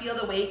 You wanna feel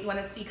the weight, you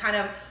wanna see kind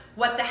of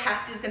what the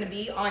heft is gonna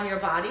be on your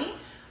body.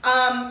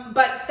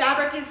 But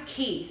fabric is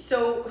key.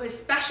 So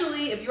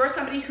especially if you're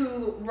somebody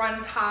who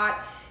runs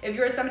hot, if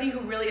you're somebody who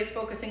really is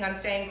focusing on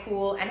staying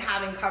cool and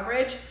having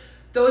coverage,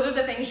 those are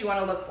the things you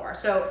wanna look for.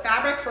 So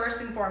fabric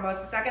first and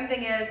foremost. The second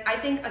thing is, I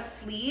think a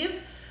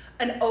sleeve,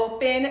 an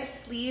open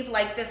sleeve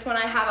like this one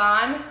I have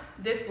on,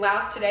 this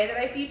blouse today that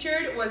I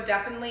featured was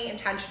definitely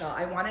intentional.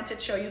 I wanted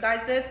to show you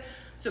guys this.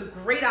 It's a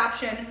great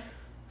option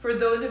for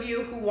those of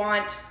you who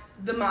want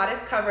the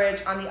modest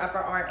coverage on the upper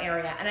arm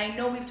area. And I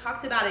know we've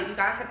talked about it. You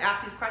guys have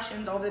asked these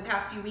questions over the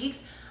past few weeks.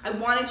 I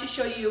wanted to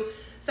show you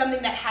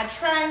something that had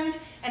trend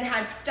and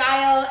had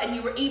style, and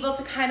you were able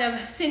to kind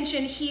of cinch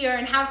in here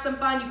and have some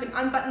fun. You can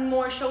unbutton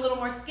more, show a little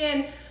more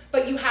skin,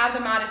 but you have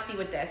the modesty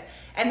with this.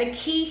 And the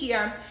key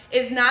here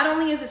is not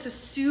only is this a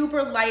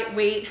super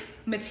lightweight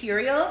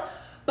material,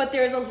 but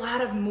there's a lot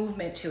of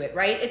movement to it,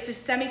 right? It's a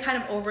semi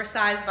kind of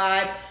oversized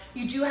vibe.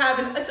 You do have,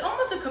 it's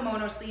almost a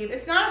kimono sleeve.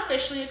 It's not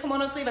officially a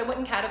kimono sleeve. I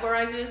wouldn't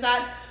categorize it as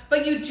that,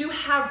 but you do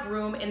have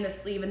room in the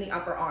sleeve in the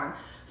upper arm.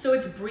 So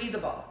it's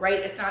breathable, right?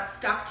 It's not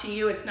stuck to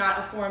you. It's not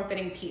a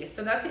form-fitting piece.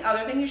 So that's the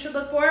other thing you should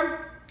look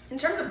for. In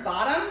terms of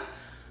bottoms,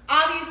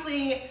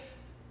 obviously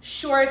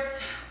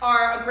shorts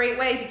are a great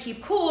way to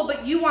keep cool,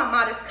 but you want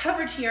modest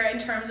coverage here in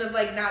terms of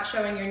like not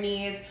showing your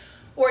knees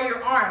or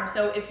your arms.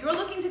 So if you're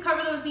looking to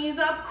cover those knees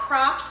up,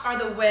 crops are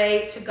the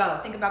way to go.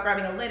 Think about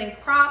grabbing a linen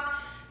crop.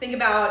 Think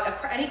about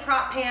any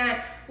crop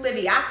pant,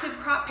 Livy Active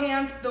crop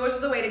pants. Those are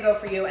the way to go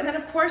for you. And then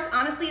of course,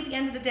 honestly, at the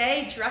end of the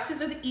day,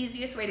 dresses are the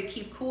easiest way to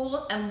keep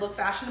cool and look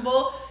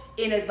fashionable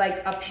in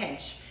like a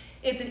pinch.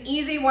 It's an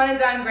easy one and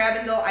done grab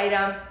and go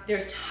item.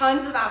 There's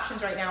tons of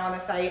options right now on the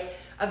site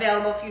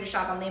available for you to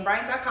shop on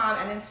lanebryant.com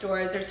and in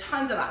stores. There's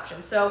tons of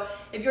options. So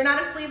if you're not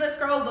a sleeveless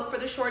girl, look for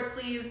the short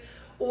sleeves.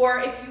 Or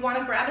if you want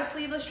to grab a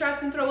sleeveless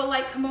dress and throw a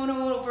light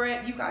kimono over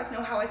it, you guys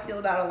know how I feel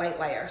about a light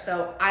layer.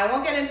 So I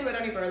won't get into it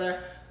any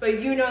further, but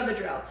you know the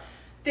drill.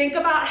 Think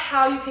about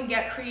how you can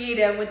get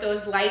creative with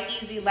those light,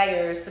 easy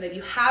layers so that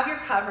you have your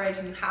coverage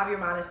and you have your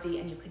modesty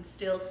and you can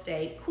still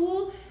stay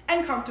cool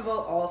and comfortable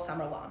all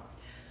summer long.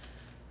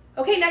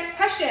 Okay, next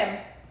question.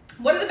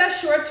 What are the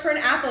best shorts for an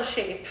apple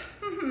shape?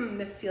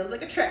 This feels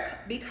like a trick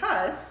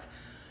because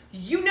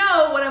you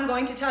know what I'm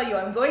going to tell you.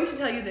 I'm going to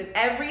tell you that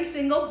every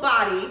single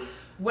body,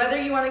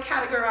 whether you want to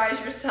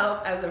categorize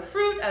yourself as a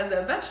fruit, as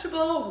a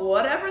vegetable,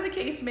 whatever the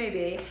case may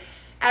be,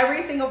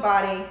 every single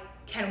body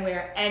can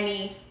wear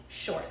any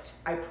short.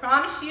 I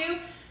promise you,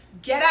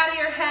 get out of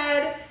your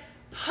head,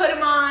 put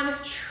them on,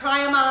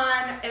 try them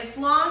on. As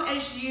long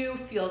as you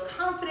feel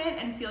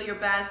confident and feel your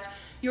best,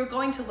 you're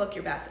going to look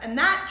your best. And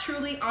that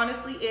truly,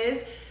 honestly,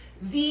 is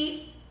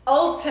the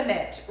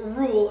ultimate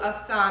rule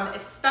of thumb,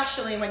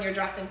 especially when you're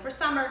dressing for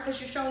summer because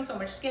you're showing so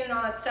much skin and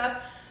all that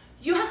stuff.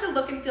 You have to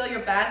look and feel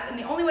your best, and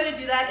the only way to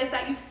do that is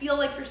that you feel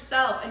like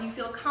yourself and you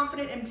feel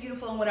confident and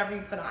beautiful in whatever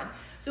you put on.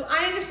 So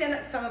I understand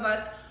that some of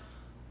us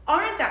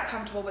aren't that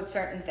comfortable with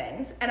certain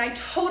things, and I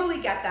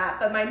totally get that,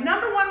 but my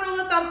number one rule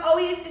of thumb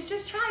always is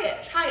just try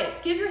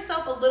it. Give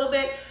yourself a little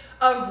bit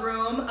of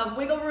room, of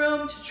wiggle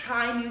room to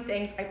try new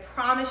things. I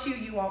promise you,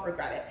 you won't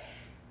regret it.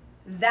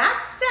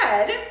 That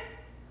said,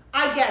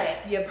 I get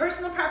it. You have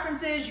personal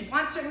preferences, you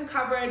want certain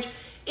coverage,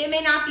 it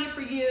may not be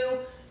for you,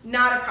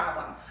 not a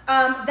problem.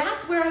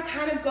 That's where I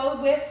kind of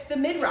go with the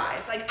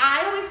mid-rise. Like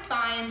I always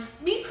find,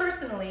 me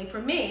personally,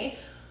 for me,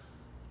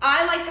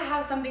 I like to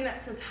have something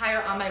that sits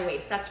higher on my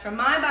waist. That's for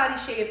my body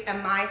shape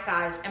and my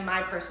size and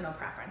my personal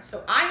preference.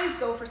 So I always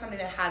go for something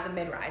that has a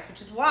mid-rise, which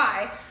is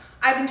why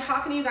I've been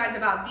talking to you guys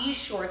about these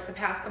shorts the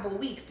past couple of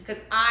weeks because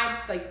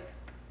I've like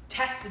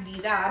tested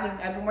these out. I mean,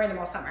 I've been wearing them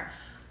all summer.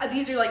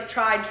 These are like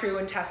tried, true,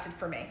 and tested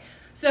for me.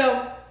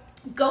 So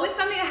go with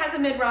something that has a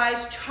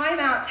mid-rise, try them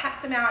out,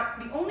 test them out.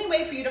 The only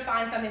way for you to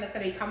find something that's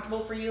gonna be comfortable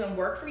for you and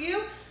work for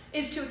you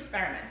is to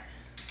experiment.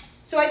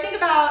 So I think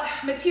about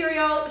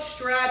material,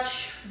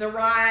 stretch, the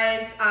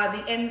rise,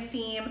 the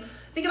inseam.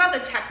 Think about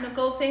the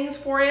technical things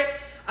for it,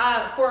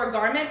 for a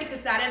garment, because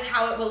that is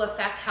how it will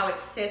affect how it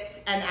sits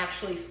and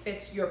actually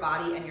fits your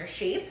body and your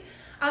shape.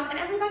 And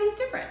everybody's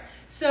different.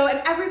 So,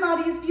 and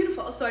everybody is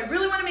beautiful. So I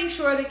really wanna make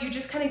sure that you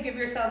just kind of give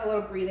yourself a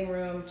little breathing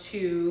room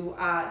to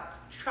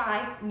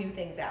try new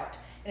things out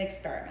and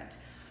experiment.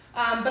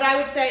 But I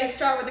would say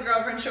start with the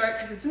girlfriend short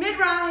because it's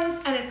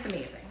mid-rise and it's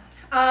amazing.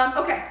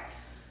 Okay,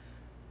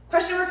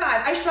 question number 5.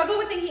 5, I struggle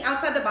with thinking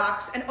outside the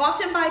box and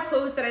often buy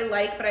clothes that I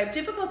like, but I have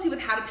difficulty with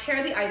how to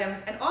pair the items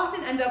and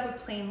often end up with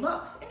plain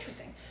looks.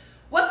 Interesting.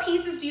 What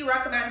pieces do you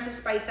recommend to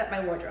spice up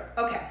my wardrobe?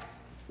 Okay,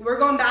 we're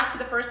going back to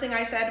the first thing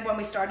I said when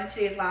we started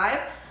today's live.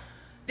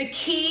 The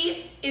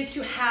key is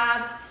to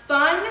have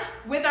fun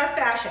with our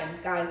fashion,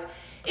 guys.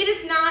 It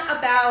is not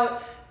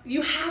about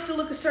you have to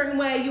look a certain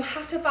way, you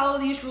have to follow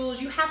these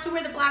rules, you have to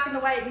wear the black and the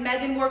white.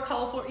 Megan wore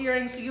colorful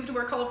earrings, so you have to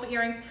wear colorful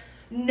earrings.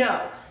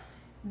 No,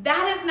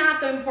 that is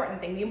not the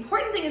important thing. The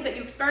important thing is that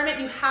you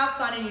experiment, you have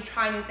fun, and you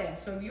try new things.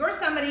 So if you're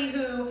somebody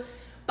who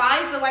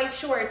buys the white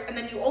shorts and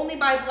then you only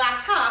buy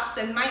black tops,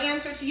 then my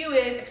answer to you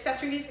is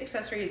accessories,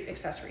 accessories,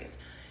 accessories.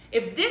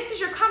 If this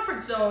is your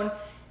comfort zone,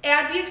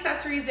 add the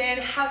accessories in,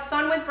 have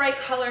fun with bright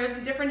colors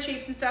and different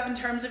shapes and stuff in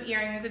terms of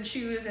earrings and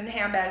shoes and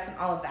handbags and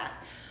all of that.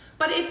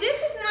 But if this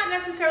is not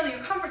necessarily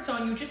your comfort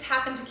zone, you just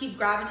happen to keep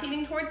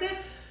gravitating towards it,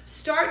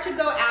 start to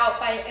go out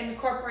by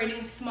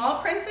incorporating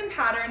small prints and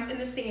patterns in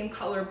the same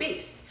color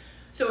base.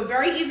 So a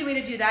very easy way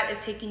to do that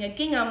is taking a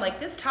gingham like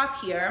this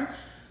top here,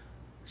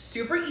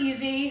 super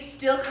easy,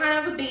 still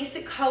kind of a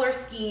basic color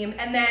scheme,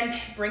 and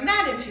then bring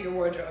that into your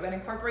wardrobe and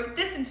incorporate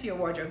this into your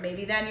wardrobe.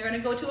 Maybe then you're gonna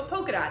go to a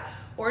polka dot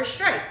or a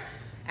stripe,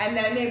 and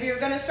then maybe you're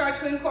gonna start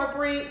to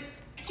incorporate,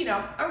 you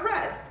know, a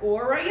red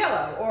or a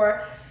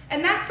yellow,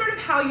 and that's sort of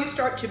how you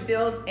start to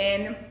build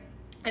in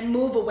and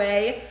move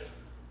away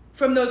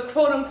from those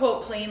quote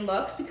unquote plain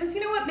looks, because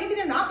you know what, maybe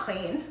they're not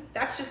plain.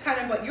 That's just kind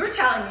of what you're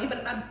telling me,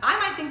 but I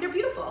might think they're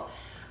beautiful.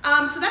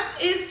 So that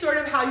is sort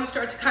of how you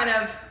start to kind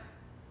of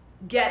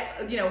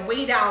get, you know,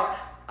 weighed out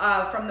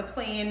from the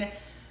plain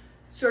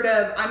sort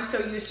of, I'm so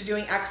used to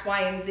doing X,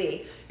 Y, and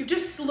Z. You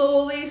just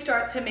slowly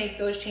start to make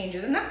those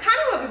changes. And that's kind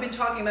of what we've been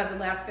talking about the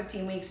last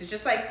 15 weeks. It's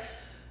just like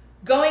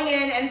going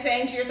in and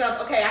saying to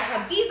yourself, okay, I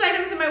have these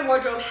items in my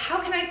wardrobe.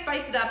 How can I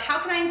spice it up? How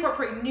can I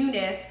incorporate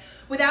newness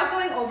without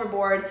going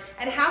overboard?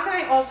 And how can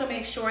I also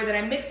make sure that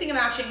I'm mixing and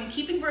matching and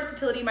keeping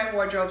versatility in my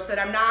wardrobe so that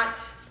I'm not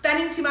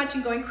spending too much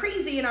and going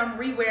crazy and I'm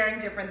re-wearing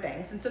different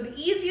things? And so the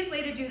easiest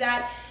way to do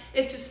that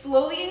is to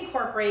slowly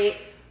incorporate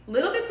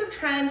little bits of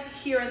trend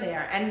here and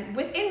there, and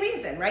within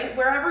reason, right?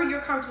 Wherever you're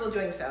comfortable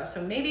doing so.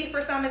 So maybe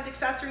for some it's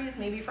accessories,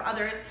 maybe for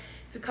others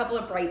it's a couple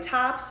of bright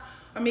tops,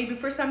 or maybe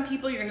for some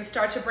people you're gonna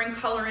start to bring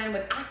color in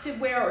with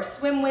activewear or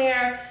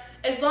swimwear.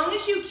 As long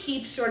as you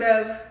keep sort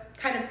of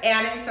kind of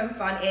adding some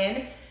fun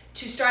in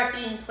to start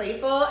being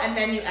playful, and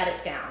then you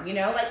edit down, you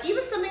know? Like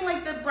even something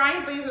like the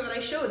Bryant blazer that I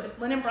showed, this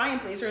linen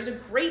Bryant blazer, is a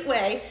great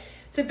way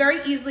to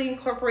very easily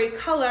incorporate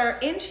color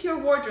into your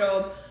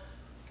wardrobe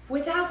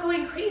without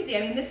going crazy.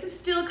 I mean, this is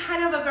still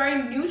kind of a very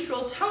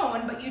neutral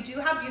tone, but you do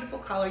have beautiful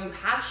color, you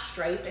have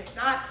stripe, it's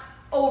not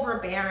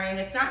overbearing,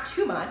 it's not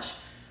too much,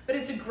 but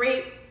it's a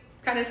great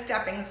kind of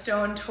stepping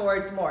stone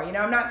towards more. You know,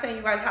 I'm not saying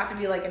you guys have to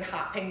be like in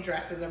hot pink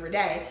dresses every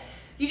day.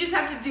 You just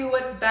have to do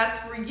what's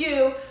best for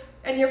you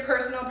and your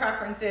personal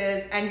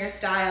preferences and your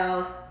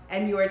style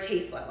and your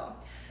taste level.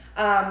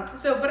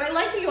 But I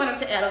like that you wanted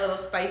to add a little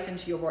spice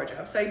into your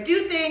wardrobe. So I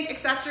do think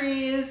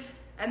accessories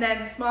and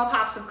then small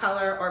pops of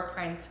color or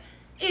prints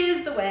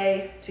is the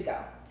way to go.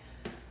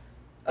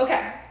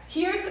 Okay,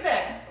 here's the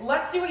thing.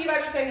 Let's see what you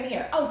guys are saying in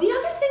here. Oh, the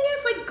other thing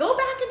is, like, go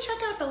back and check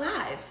out the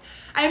lives.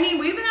 I mean,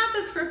 we've been at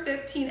this for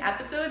 15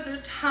 episodes.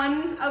 There's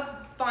tons of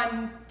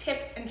fun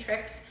tips and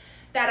tricks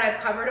that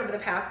I've covered over the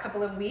past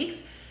couple of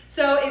weeks.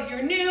 So if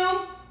you're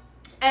new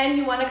and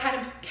you want to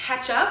kind of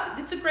catch up,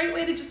 it's a great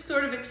way to just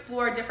sort of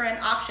explore different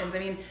options. I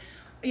mean,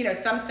 you know,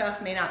 some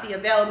stuff may not be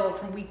available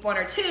from week 1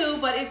 or 2,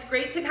 but it's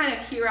great to kind of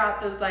hear out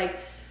those like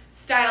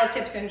style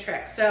tips and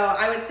tricks. So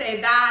I would say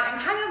that,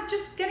 and kind of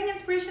just getting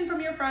inspiration from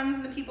your friends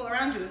and the people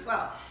around you as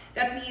well.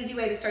 That's an easy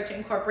way to start to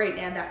incorporate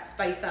and add that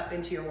spice up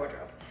into your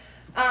wardrobe.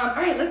 All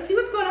right, let's see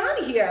what's going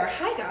on here.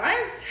 Hi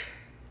guys.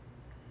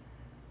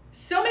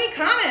 So many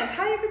comments.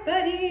 Hi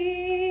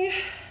everybody.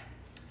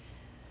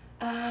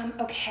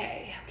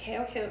 Okay.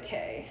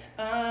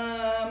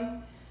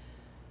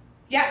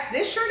 Yes,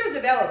 this shirt is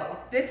available.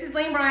 This is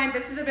Lane Bryant.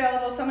 This is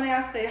available. Someone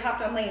asked, they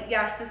hopped on Lane.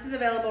 Yes, this is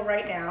available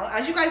right now.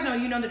 As you guys know,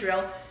 you know the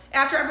drill.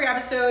 After every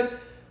episode,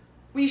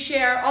 we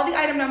share all the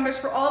item numbers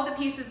for all of the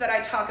pieces that I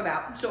talk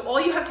about. So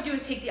all you have to do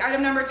is take the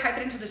item number, type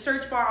it into the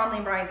search bar on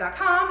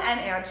lanebryant.com and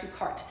add to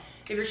cart.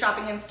 If you're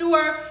shopping in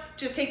store,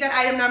 just take that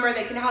item number.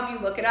 They can help you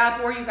look it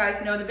up, or you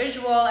guys know the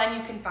visual and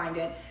you can find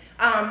it.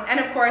 And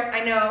of course,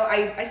 I know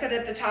I said it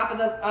at the top of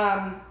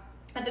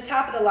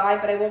the live,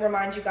 but I will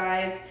remind you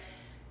guys,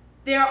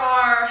 there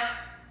are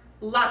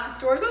lots of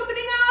stores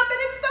opening up and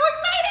it's so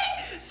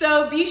exciting.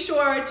 So be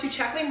sure to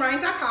check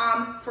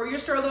lanebryant.com for your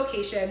store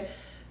location.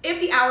 If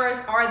the hours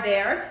are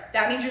there,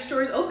 that means your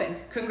store is open.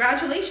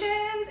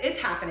 Congratulations, it's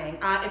happening.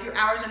 If your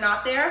hours are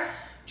not there,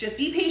 just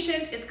be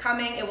patient, it's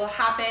coming, it will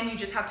happen. You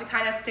just have to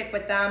kind of stick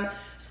with them.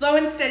 Slow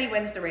and steady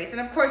wins the race. And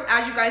of course,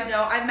 as you guys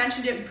know, I've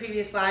mentioned it in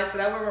previous lives, but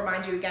I will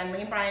remind you again,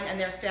 Lane Bryant and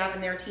their staff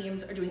and their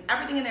teams are doing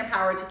everything in their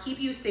power to keep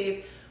you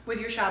safe with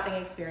your shopping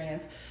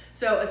experience.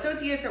 So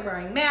associates are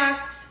wearing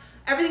masks,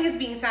 everything is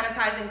being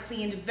sanitized and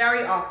cleaned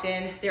very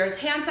often. There's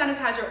hand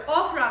sanitizer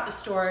all throughout the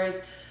stores.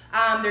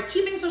 They're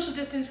keeping social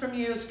distance from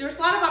you. So there's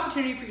a lot of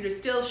opportunity for you to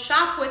still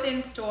shop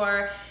within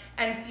store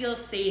and feel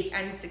safe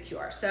and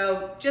secure.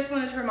 So just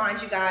wanted to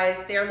remind you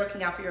guys, they're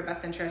looking out for your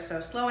best interest.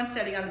 So slow and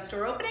steady on the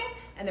store opening,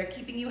 and they're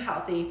keeping you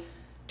healthy.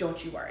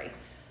 Don't you worry.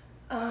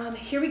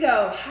 Here we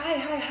go.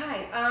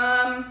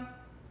 Hi.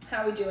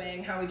 How are we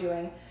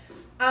doing?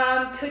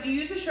 Could you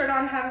use a shirt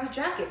on, have as a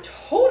jacket?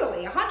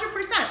 Totally,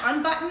 100%.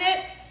 Unbutton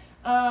it.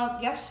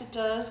 Yes, it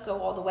does go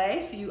all the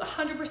way. So you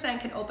 100%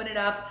 can open it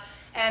up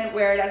and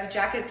wear it as a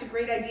jacket. It's a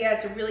great idea.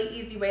 It's a really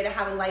easy way to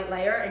have a light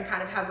layer and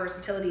kind of have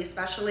versatility,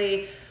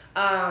 especially.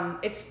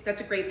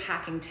 That's a great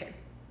packing tip.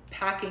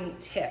 Packing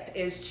tip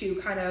is to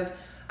kind of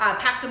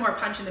pack some more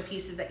punch in the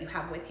pieces that you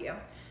have with you.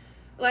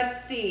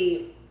 Let's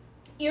see.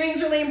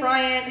 Earrings are Lane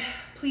Bryant.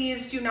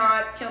 Please do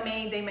not kill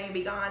me. They may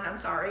be gone. I'm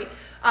sorry.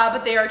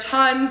 But there are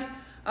tons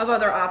of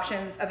other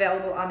options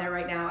available on there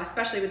right now,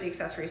 especially with the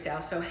accessory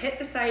sale. So hit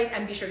the site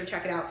and be sure to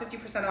check it out.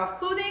 50% off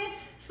clothing,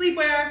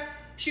 sleepwear,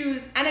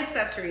 shoes, and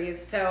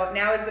accessories. So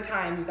now is the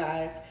time, you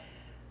guys.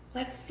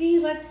 Let's see.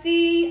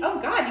 Oh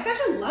God, you guys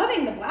are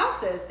loving the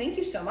blouses. Thank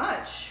you so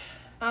much.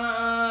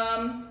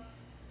 Hi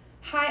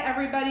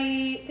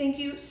everybody. Thank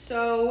you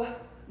so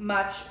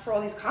much for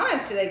all these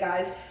comments today,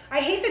 guys. I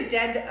hate the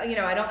dead,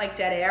 I don't like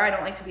dead air. I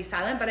don't like to be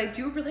silent, but I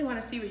do really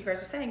want to see what you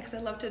guys are saying because I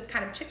love to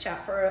kind of chit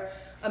chat for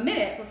a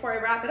minute before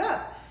I wrap it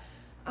up.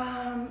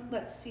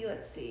 Let's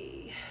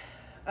see.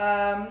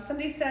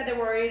 Somebody said they're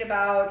worried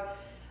about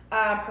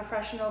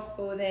professional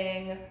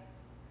clothing,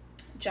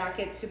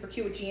 jackets, super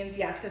cute with jeans.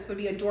 Yes, this would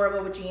be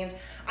adorable with jeans.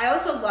 I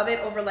also love it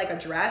over like a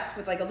dress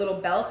with like a little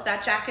belt.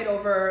 That jacket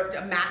over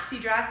a maxi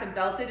dress and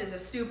belted is a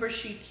super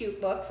chic,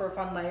 cute look for a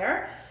fun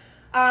layer.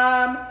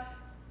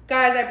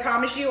 Guys, I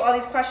promise you all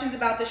these questions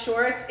about the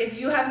shorts, if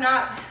you have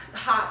not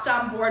hopped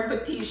on board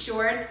with these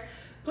shorts,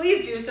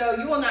 please do so.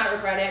 You will not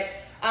regret it.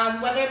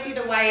 Whether it be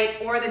the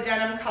white or the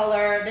denim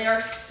color, they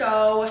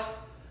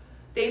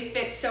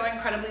fit so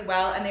incredibly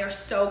well and they are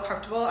so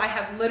comfortable. I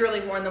have literally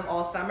worn them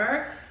all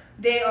summer.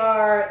 They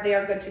are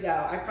good to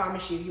go. I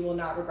promise you, you will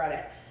not regret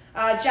it.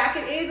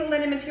 Jacket is a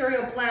linen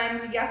material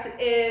blend. Yes, it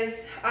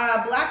is.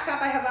 Black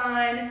top I have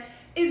on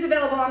is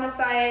available on the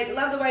site.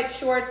 Love the white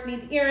shorts,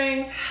 need the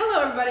earrings.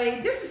 Hello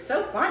everybody, this is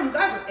so fun. You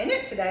guys are in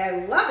it today,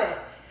 I love it.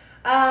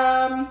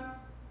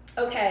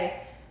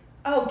 Okay,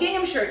 oh,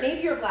 gingham shirt,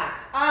 navy or black?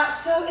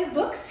 So it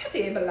looks to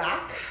be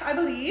black, I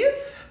believe.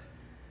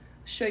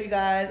 Show you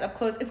guys up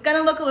close. It's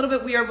gonna look a little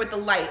bit weird with the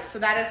light, so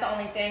that is the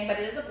only thing, but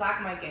it is a black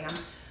and white gingham.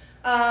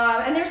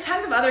 And there's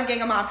tons of other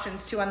gingham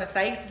options too on the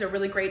site. It's a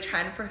really great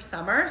trend for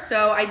summer.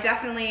 So I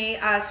definitely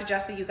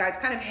suggest that you guys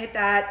kind of hit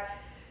that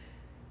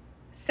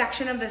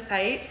section of the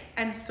site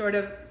and sort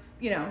of,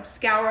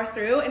 scour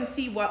through and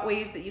see what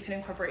ways that you can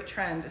incorporate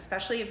trends,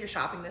 especially if you're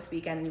shopping this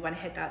weekend and you want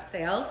to hit that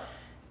sale.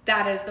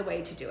 That is the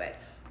way to do it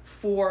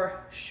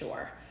for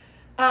sure.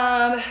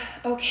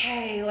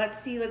 Okay, let's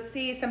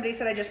see. Somebody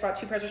said I just bought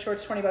 2 pairs of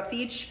shorts, 20 bucks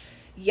each.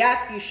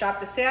 Yes, you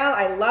shopped the sale.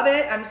 I love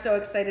it. I'm so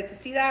excited to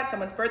see that.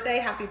 Someone's birthday.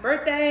 Happy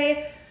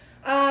birthday.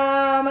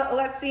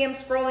 Let's see. I'm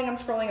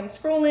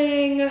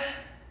scrolling.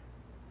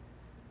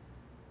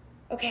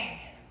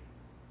 Okay.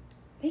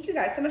 Thank you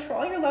guys so much for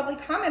all your lovely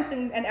comments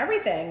and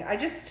everything.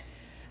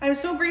 I'm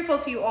so grateful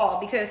to you all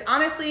because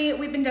honestly,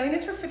 we've been doing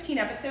this for 15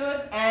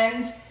 episodes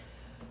and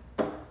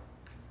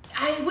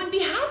it wouldn't be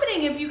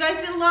happening if you guys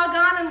didn't log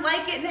on and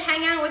like it and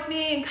hang out with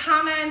me and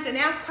comment and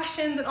ask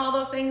questions and all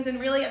those things. And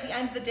really at the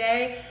end of the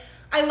day,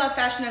 I love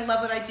fashion. I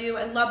love what I do.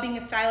 I love being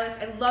a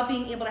stylist. I love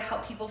being able to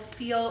help people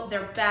feel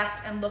their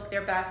best and look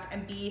their best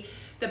and be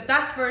the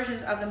best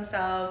versions of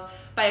themselves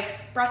by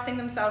expressing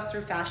themselves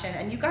through fashion.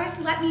 And you guys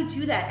let me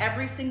do that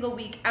every single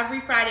week,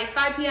 every Friday,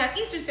 5 p.m.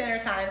 Eastern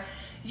Standard Time.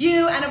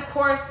 You and of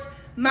course,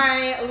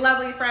 my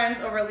lovely friends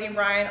over at Lane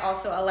Bryant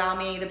also allow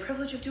me the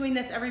privilege of doing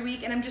this every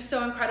week, and I'm just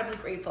so incredibly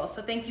grateful.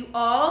 So thank you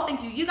all.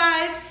 Thank you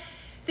guys.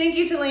 Thank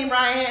you to Lane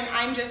Bryant.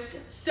 I'm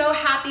just so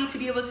happy to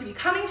be able to be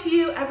coming to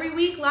you every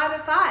week live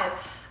at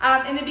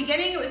 5. In the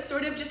beginning, it was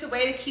sort of just a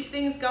way to keep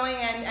things going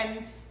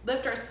and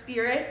lift our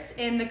spirits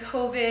in the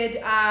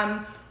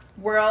COVID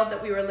world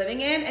that we were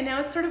living in. And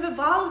now it's sort of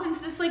evolved into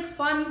this like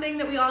fun thing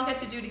that we all get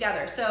to do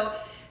together. So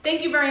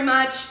thank you very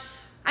much.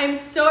 I'm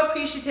so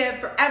appreciative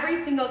for every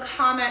single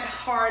comment,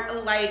 heart,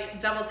 like,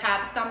 double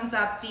tap, thumbs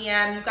up,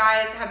 DM. You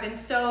guys have been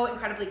so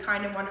incredibly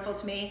kind and wonderful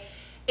to me.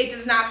 It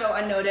does not go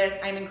unnoticed.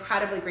 I'm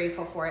incredibly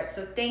grateful for it.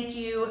 So thank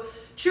you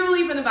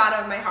truly from the bottom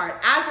of my heart.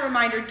 As a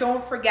reminder,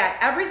 don't forget,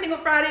 every single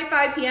Friday,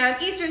 5 p.m.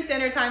 Eastern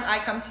Standard Time, I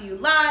come to you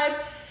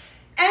live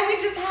and we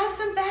just have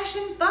some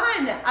fashion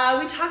fun.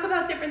 We talk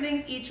about different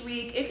things each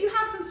week. If you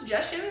have some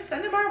suggestions,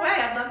 send them our way.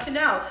 I'd love to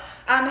know.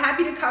 I'm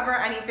happy to cover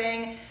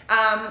anything.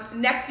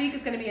 Next week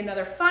is going to be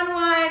another fun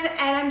one,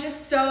 and I'm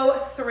just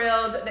so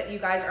thrilled that you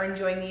guys are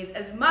enjoying these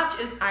as much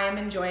as I am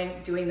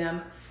enjoying doing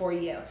them for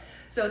you.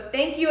 So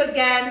thank you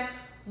again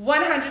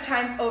 100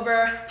 times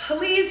over.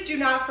 Please do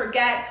not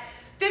forget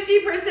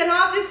 50%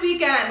 off this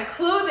weekend.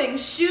 Clothing,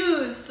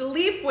 shoes,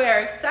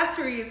 sleepwear,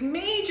 accessories,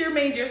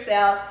 major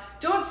sale.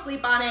 Don't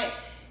sleep on it.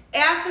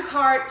 add to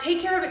cart,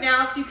 take care of it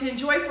now so you can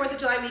enjoy 4th of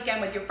July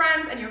weekend with your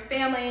friends and your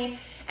family.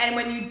 And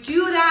when you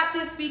do that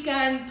this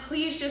weekend,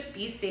 please just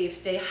be safe,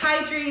 stay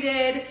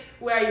hydrated,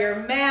 wear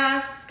your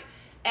mask,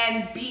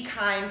 and be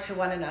kind to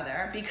one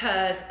another,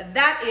 because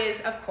that is,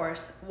 of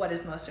course, what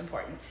is most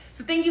important.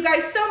 So thank you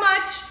guys so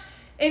much.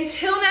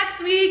 Until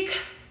next week,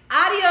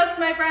 adios,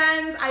 my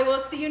friends. I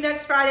will see you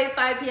next Friday at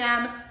 5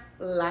 p.m.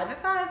 live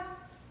at 5.